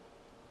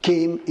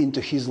came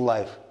into his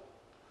life.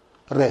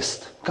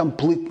 Rest,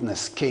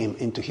 completeness came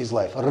into his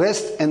life.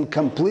 Rest and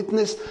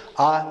completeness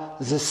are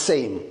the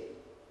same.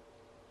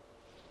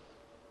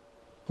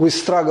 We're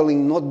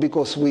struggling not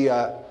because we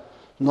are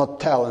not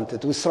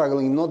talented. We're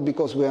struggling not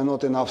because we are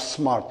not enough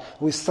smart.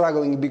 We're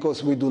struggling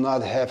because we do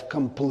not have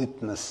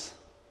completeness.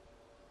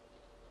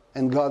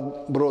 And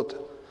God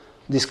brought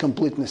this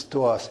completeness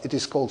to us. It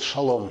is called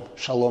shalom.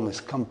 Shalom is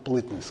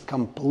completeness,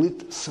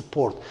 complete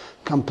support,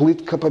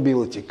 complete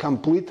capability,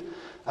 complete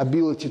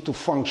ability to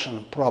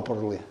function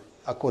properly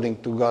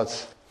according to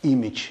God's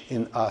image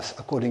in us,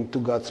 according to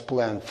God's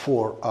plan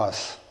for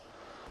us.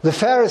 The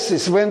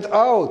Pharisees went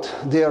out,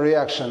 their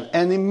reaction,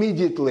 and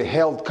immediately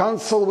held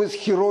counsel with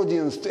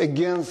Herodians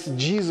against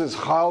Jesus,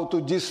 how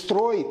to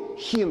destroy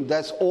him.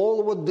 That's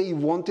all what they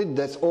wanted,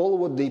 that's all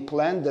what they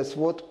planned, that's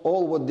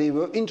all what they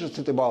were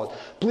interested about.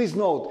 Please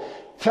note,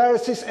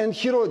 Pharisees and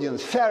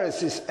Herodians.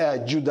 Pharisees are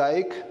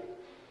Judaic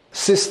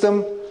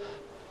system,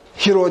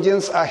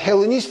 Herodians are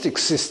Hellenistic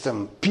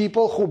system.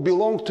 People who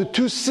belong to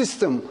two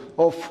systems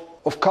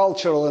of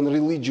cultural and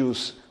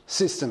religious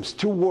systems,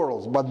 two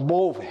worlds, but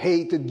both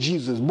hated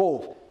Jesus,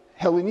 both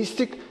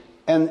Hellenistic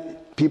and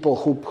people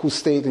who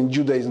stayed in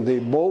Judaism, they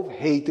both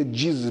hated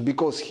Jesus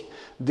because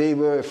they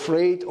were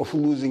afraid of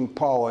losing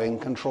power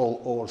and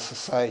control over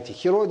society.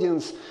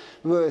 Herodians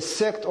were a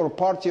sect or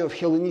party of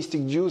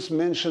Hellenistic Jews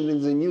mentioned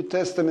in the New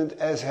Testament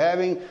as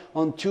having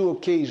on two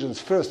occasions.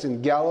 First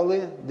in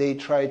Galilee, they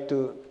tried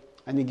to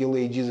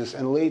annihilate Jesus,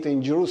 and later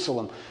in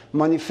Jerusalem,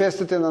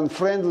 manifested an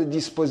unfriendly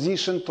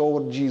disposition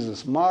toward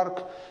Jesus.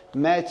 Mark,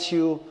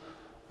 Matthew,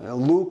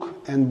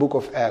 Luke, and Book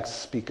of Acts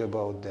speak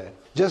about that.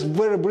 Just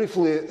very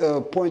briefly,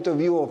 point of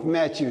view of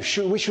Matthew.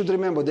 We should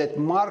remember that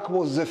Mark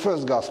was the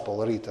first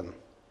gospel written.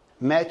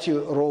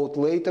 Matthew wrote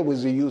later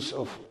with the use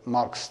of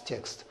Mark's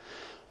text.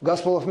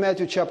 Gospel of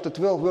Matthew chapter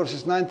 12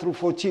 verses 9 through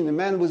 14. A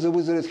man with a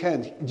withered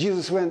hand.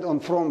 Jesus went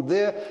on from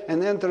there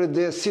and entered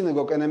their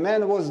synagogue. And a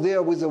man was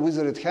there with a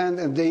withered hand,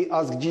 and they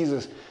asked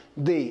Jesus,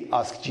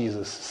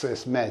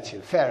 says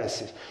Matthew,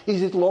 Pharisees,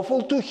 is it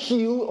lawful to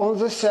heal on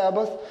the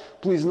Sabbath?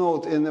 Please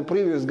note, in the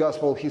previous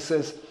gospel he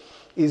says,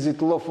 is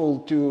it lawful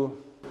to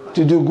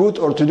do good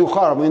or to do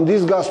harm? In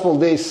this gospel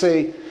they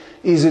say,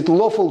 is it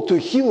lawful to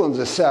heal on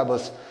the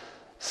Sabbath?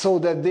 So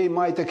that they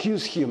might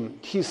accuse him.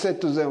 He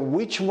said to them,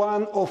 which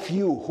one of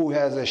you who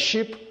has a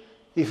sheep,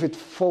 if it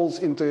falls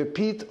into a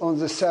pit on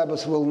the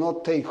Sabbath, will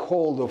not take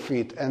hold of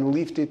it and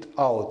lift it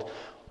out?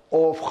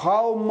 Of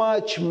how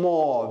much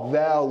more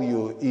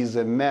value is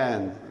a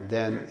man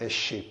than a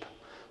sheep?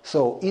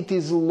 So it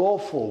is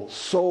lawful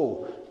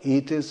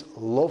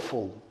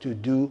to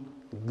do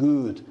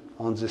good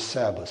on the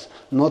Sabbath.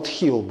 Not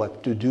heal,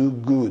 but to do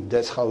good.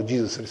 That's how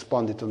Jesus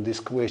responded on this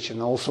question.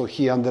 Also,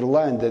 he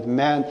underlined that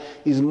man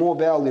is more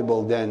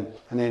valuable than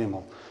an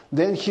animal.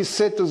 Then he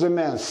said to the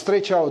man,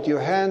 stretch out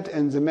your hand,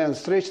 and the man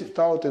stretched it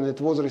out, and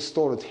it was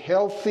restored,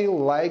 healthy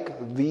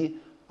like the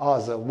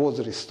other. Was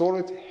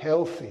restored,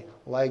 healthy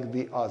like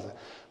the other.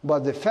 But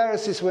the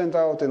Pharisees went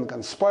out and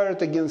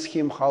conspired against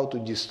him how to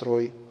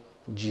destroy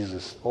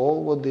Jesus.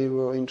 All what they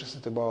were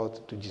interested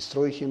about, to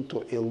destroy him,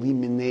 to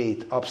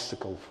eliminate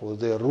obstacle for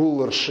their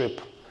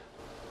rulership.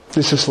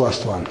 This is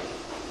last one.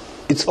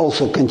 It's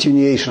also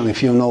continuation,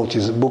 if you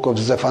notice, the book of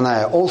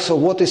Zephaniah. Also,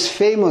 what is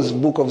famous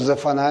book of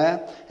Zephaniah,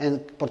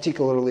 and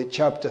particularly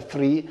chapter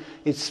 3,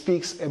 it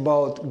speaks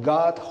about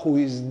God who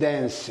is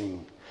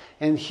dancing.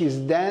 And his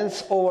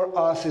dance over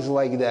us is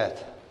like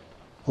that.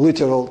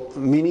 Literal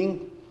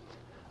meaning,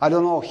 I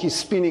don't know, he's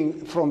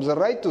spinning from the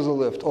right to the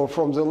left or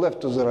from the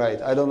left to the right.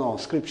 I don't know.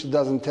 Scripture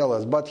doesn't tell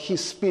us. But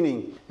he's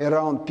spinning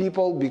around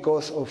people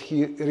because of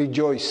he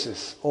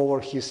rejoices over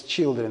his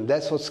children.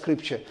 That's what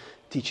Scripture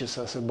teaches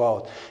us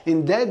about.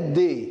 In that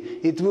day,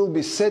 it will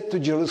be said to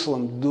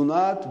Jerusalem, do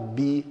not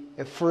be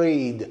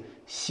afraid,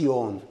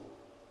 Sion.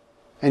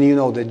 And you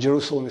know that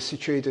Jerusalem is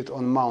situated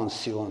on Mount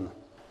Sion.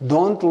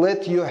 Don't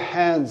let your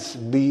hands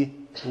be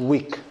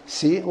weak.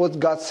 See what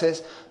God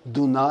says?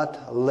 Do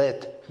not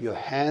let your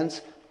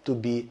hands to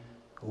be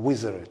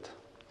withered.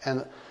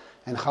 And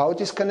how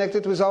it is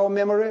connected with our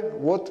memory?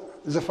 What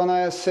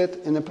Zephaniah said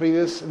in the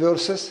previous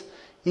verses?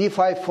 If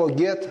I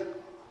forget,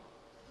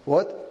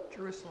 what?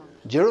 Jerusalem.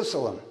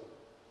 Jerusalem.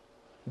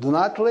 Do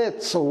not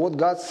let, so what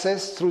God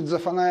says through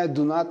Zephaniah,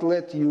 do not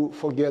let you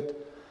forget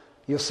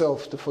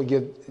yourself to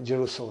forget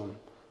Jerusalem.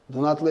 Do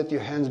not let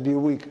your hands be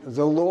weak.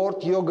 The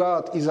Lord your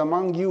God is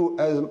among you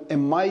as a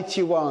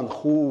mighty one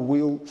who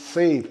will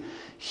save.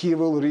 He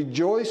will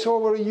rejoice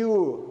over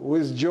you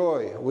with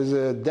joy,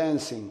 with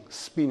dancing,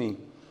 spinning.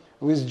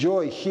 With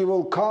joy, He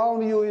will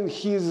calm you in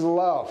His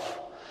love.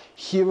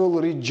 He will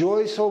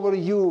rejoice over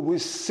you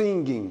with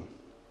singing.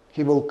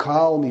 He will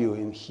calm you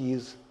in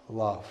His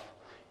love.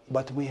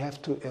 But we have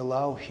to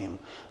allow Him.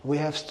 We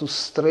have to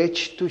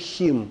stretch to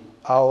Him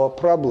our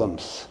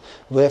problems.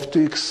 We have to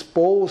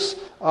expose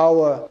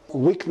our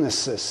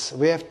weaknesses.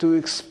 We have to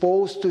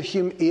expose to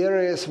Him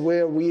areas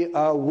where we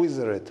are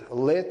withered.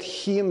 Let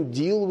Him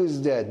deal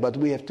with that, but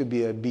we have to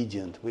be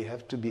obedient. We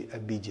have to be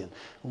obedient.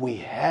 We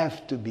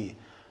have to be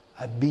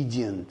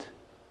obedient.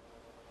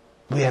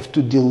 We have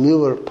to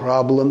deliver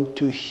problem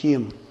to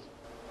Him.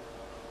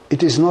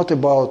 It is not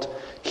about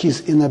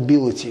His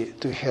inability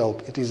to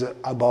help. It is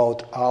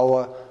about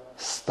our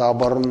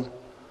stubborn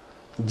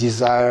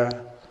desire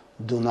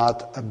do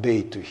not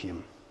obey to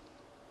Him.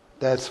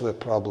 That's where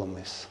problem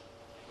is.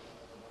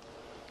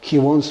 He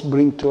wants to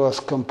bring to us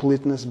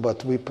completeness,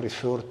 but we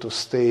prefer to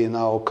stay in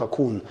our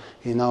cocoon,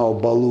 in our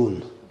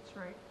balloon. That's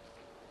right.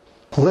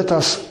 Let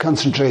us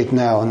concentrate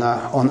now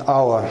on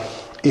our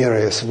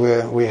areas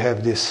where we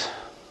have this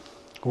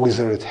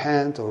withered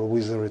hand or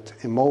withered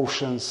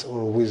emotions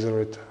or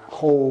withered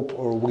hope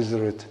or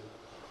withered,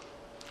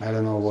 I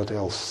don't know what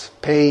else,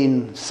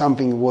 pain,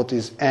 something what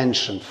is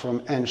ancient,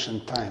 from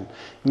ancient time.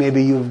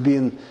 Maybe you've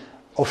been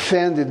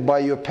offended by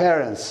your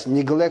parents,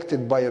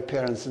 neglected by your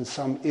parents in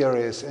some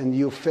areas, and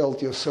you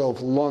felt yourself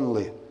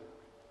lonely.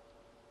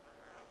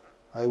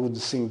 I would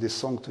sing this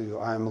song to you,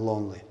 I am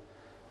lonely.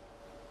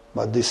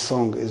 But this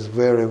song is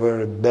very,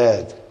 very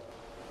bad.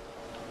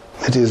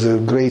 It is a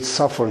great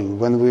suffering.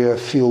 When we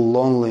feel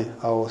lonely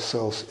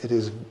ourselves, it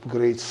is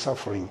great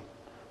suffering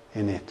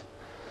in it.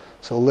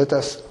 So let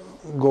us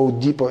go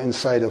deeper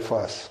inside of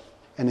us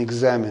and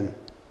examine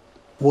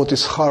what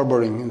is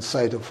harboring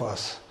inside of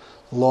us.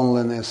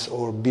 Loneliness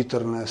or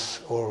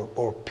bitterness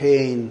or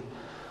pain.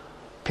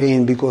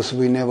 Pain because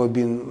we never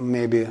been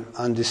maybe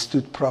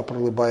understood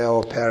properly by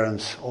our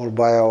parents or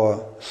by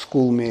our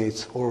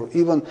schoolmates, or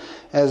even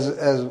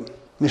as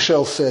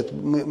Michelle said,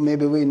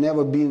 maybe we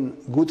never been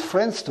good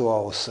friends to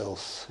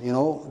ourselves. You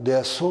know, there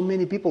are so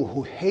many people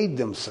who hate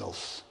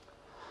themselves.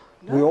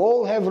 No. We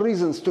all have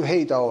reasons to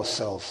hate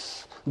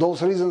ourselves.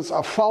 Those reasons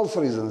are false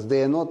reasons.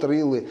 They are not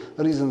really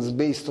reasons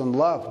based on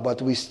love,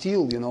 but we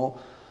still,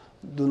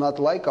 do not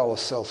like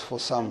ourselves for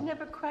some reasons. I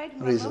never cried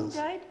when my mom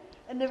died.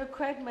 I never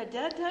cried when my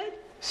dad died.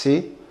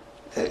 See?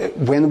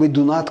 When we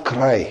do not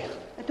cry.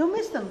 I don't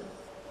miss them.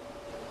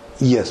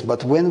 Yes,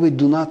 but when we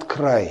do not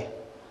cry,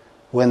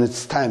 when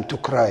it's time to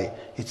cry,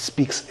 it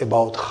speaks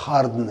about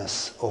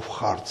hardness of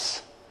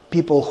hearts.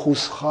 People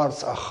whose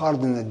hearts are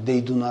hardened, they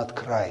do not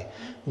cry.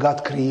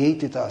 God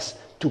created us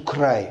to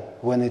cry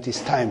when it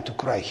is time to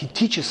cry. He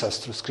teaches us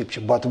through Scripture,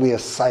 but we are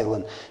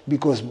silent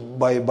because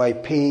by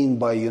pain,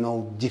 by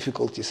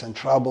difficulties and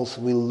troubles,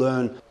 we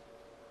learn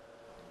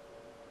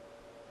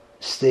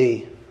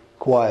stay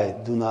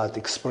quiet, do not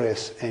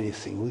express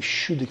anything. We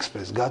should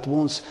express. God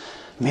wants,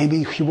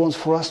 maybe He wants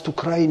for us to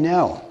cry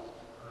now.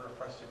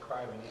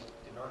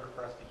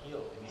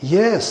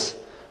 Yes,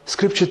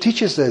 Scripture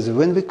teaches us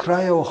when we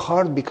cry, our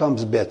heart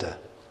becomes better.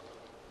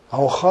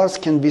 Our hearts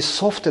can be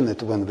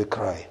softened when we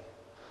cry.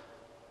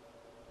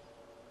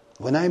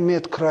 When I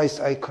met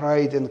Christ, I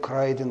cried and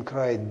cried and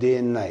cried day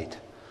and night.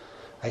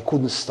 I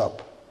couldn't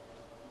stop.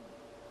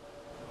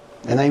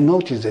 And I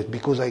noticed that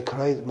because I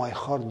cried, my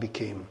heart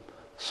became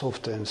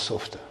softer and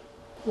softer.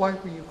 Why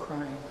were you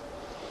crying?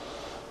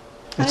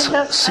 I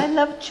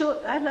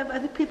love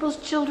other people's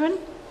children.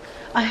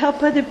 I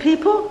help other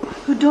people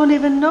who don't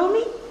even know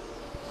me.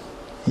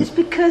 It's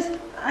because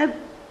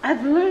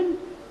I've learned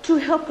to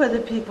help other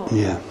people.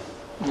 Yeah,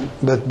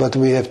 but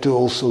we have to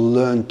also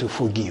learn to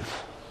forgive.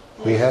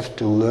 We have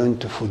to learn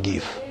to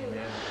forgive,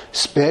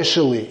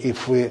 especially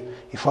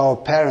if our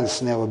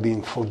parents never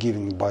been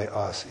forgiven by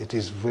us. It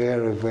is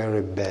very,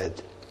 very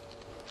bad.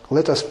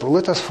 Let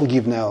us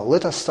forgive now.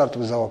 Let us start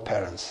with our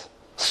parents.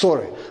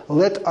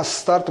 Let us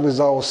start with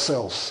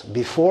ourselves.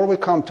 Before we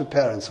come to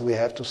parents, we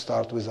have to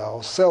start with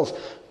ourselves.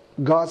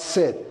 God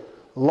said,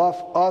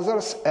 love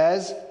others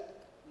as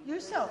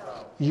yourself.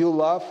 You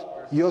love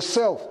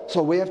yourself.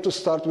 So we have to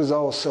start with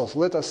ourselves.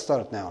 Let us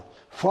start now.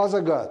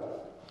 Father God,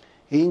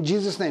 in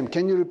Jesus' name,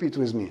 can you repeat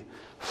with me?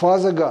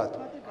 Father God,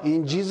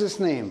 in Jesus'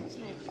 name,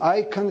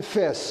 I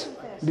confess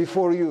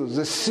before you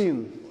the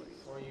sin,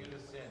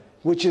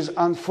 which is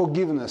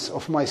unforgiveness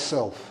of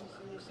myself.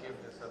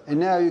 And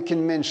now you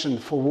can mention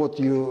for what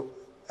you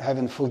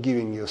haven't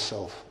forgiven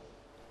yourself.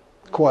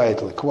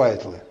 Quietly.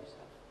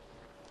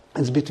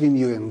 It's between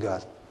you and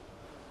God.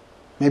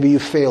 Maybe you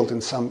failed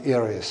in some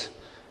areas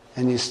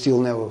and you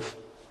still never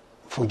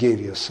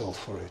forgave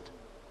yourself for it.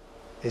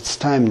 It's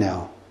time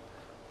now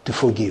to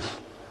forgive.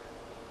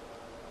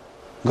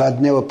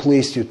 God never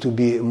placed you to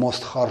be a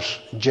most harsh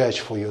judge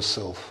for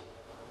yourself.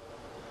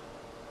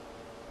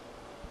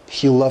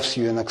 He loves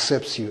you and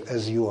accepts you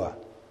as you are.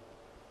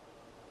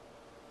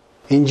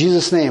 In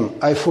Jesus' name,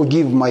 I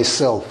forgive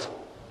myself.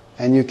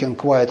 And you can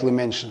quietly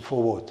mention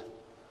for what.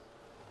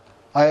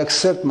 I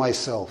accept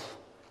myself.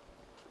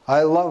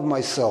 I love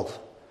myself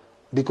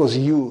because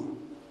you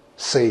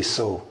say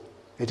so.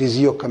 It is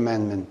your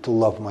commandment to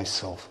love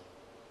myself.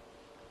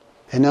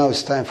 And now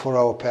it's time for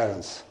our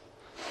parents.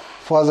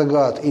 Father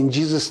God, in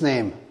Jesus'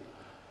 name,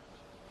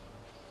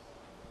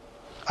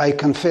 I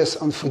confess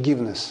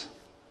unforgiveness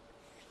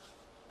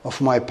of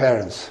my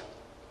parents.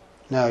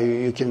 Now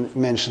you can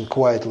mention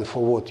quietly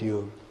for what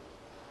you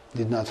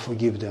did not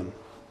forgive them.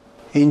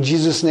 In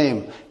Jesus'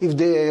 name, if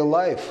they are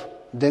alive,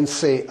 then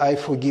say, I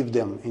forgive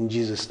them in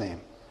Jesus' name.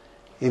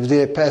 If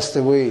they are passed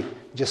away,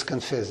 just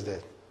confess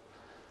that.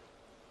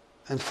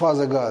 And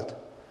Father God,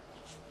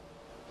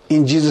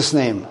 in Jesus'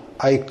 name,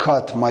 I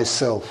cut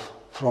myself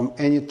from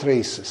any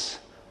traces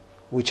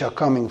which are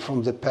coming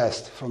from the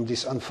past, from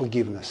this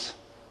unforgiveness.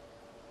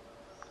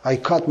 I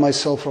cut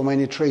myself from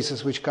any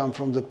traces which come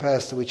from the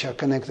past, which are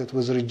connected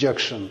with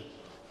rejection,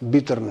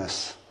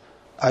 bitterness.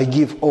 I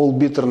give all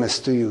bitterness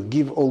to you.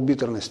 Give all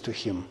bitterness to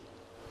him.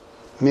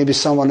 Maybe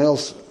someone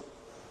else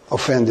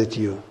offended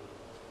you.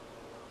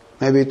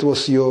 Maybe it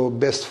was your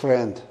best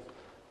friend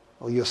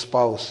or your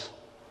spouse.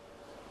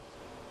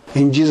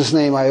 In Jesus'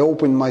 name, I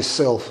open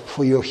myself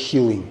for your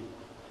healing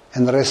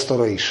and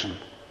restoration.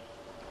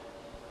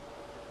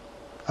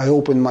 I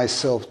open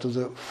myself to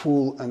the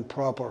full and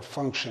proper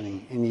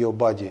functioning in your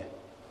body.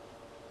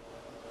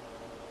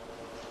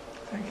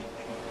 Thank you.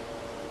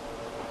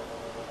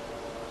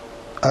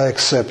 I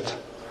accept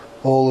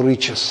all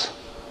riches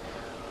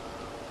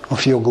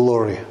of your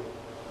glory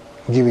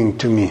giving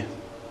to me.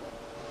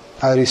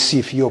 I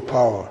receive your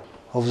power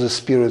of the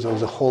Spirit of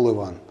the Holy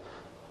One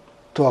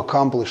to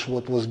accomplish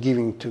what was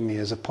given to me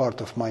as a part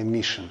of my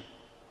mission.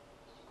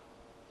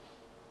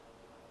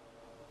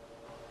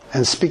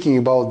 And speaking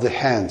about the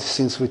hand,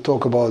 since we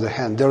talk about the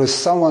hand, there is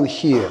someone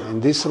here in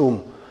this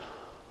room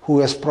who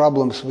has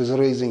problems with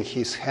raising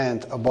his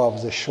hand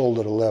above the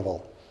shoulder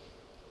level.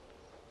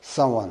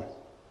 Someone.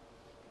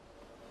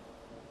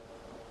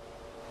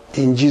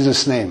 In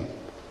Jesus' name,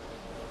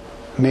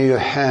 may your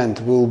hand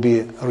will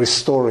be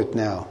restored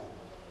now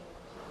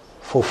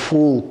for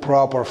full,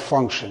 proper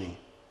functioning.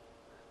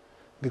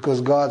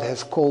 Because God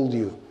has called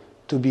you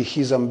to be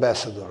His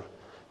ambassador,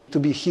 to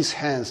be His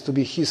hands, to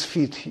be His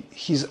feet,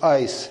 His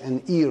eyes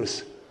and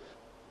ears,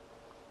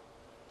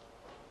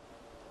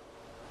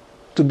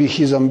 to be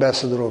His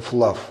ambassador of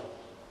love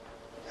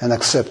and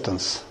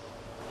acceptance.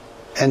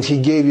 And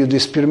He gave you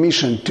this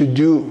permission to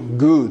do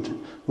good,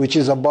 which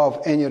is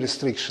above any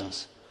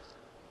restrictions.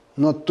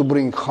 Not to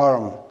bring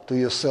harm to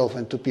yourself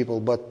and to people,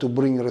 but to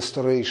bring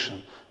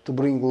restoration, to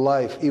bring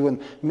life.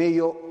 Even may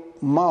your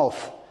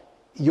mouth,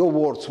 your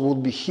words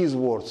would be His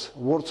words,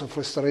 words of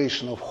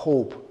restoration, of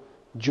hope,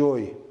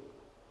 joy,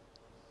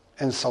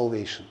 and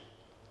salvation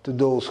to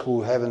those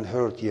who haven't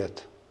heard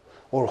yet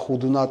or who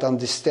do not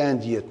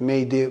understand yet.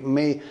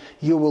 May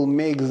you will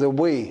make the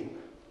way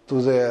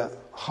to their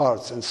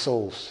hearts and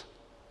souls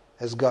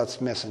as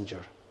God's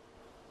messenger.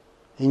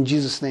 In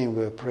Jesus' name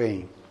we are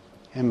praying.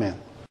 Amen.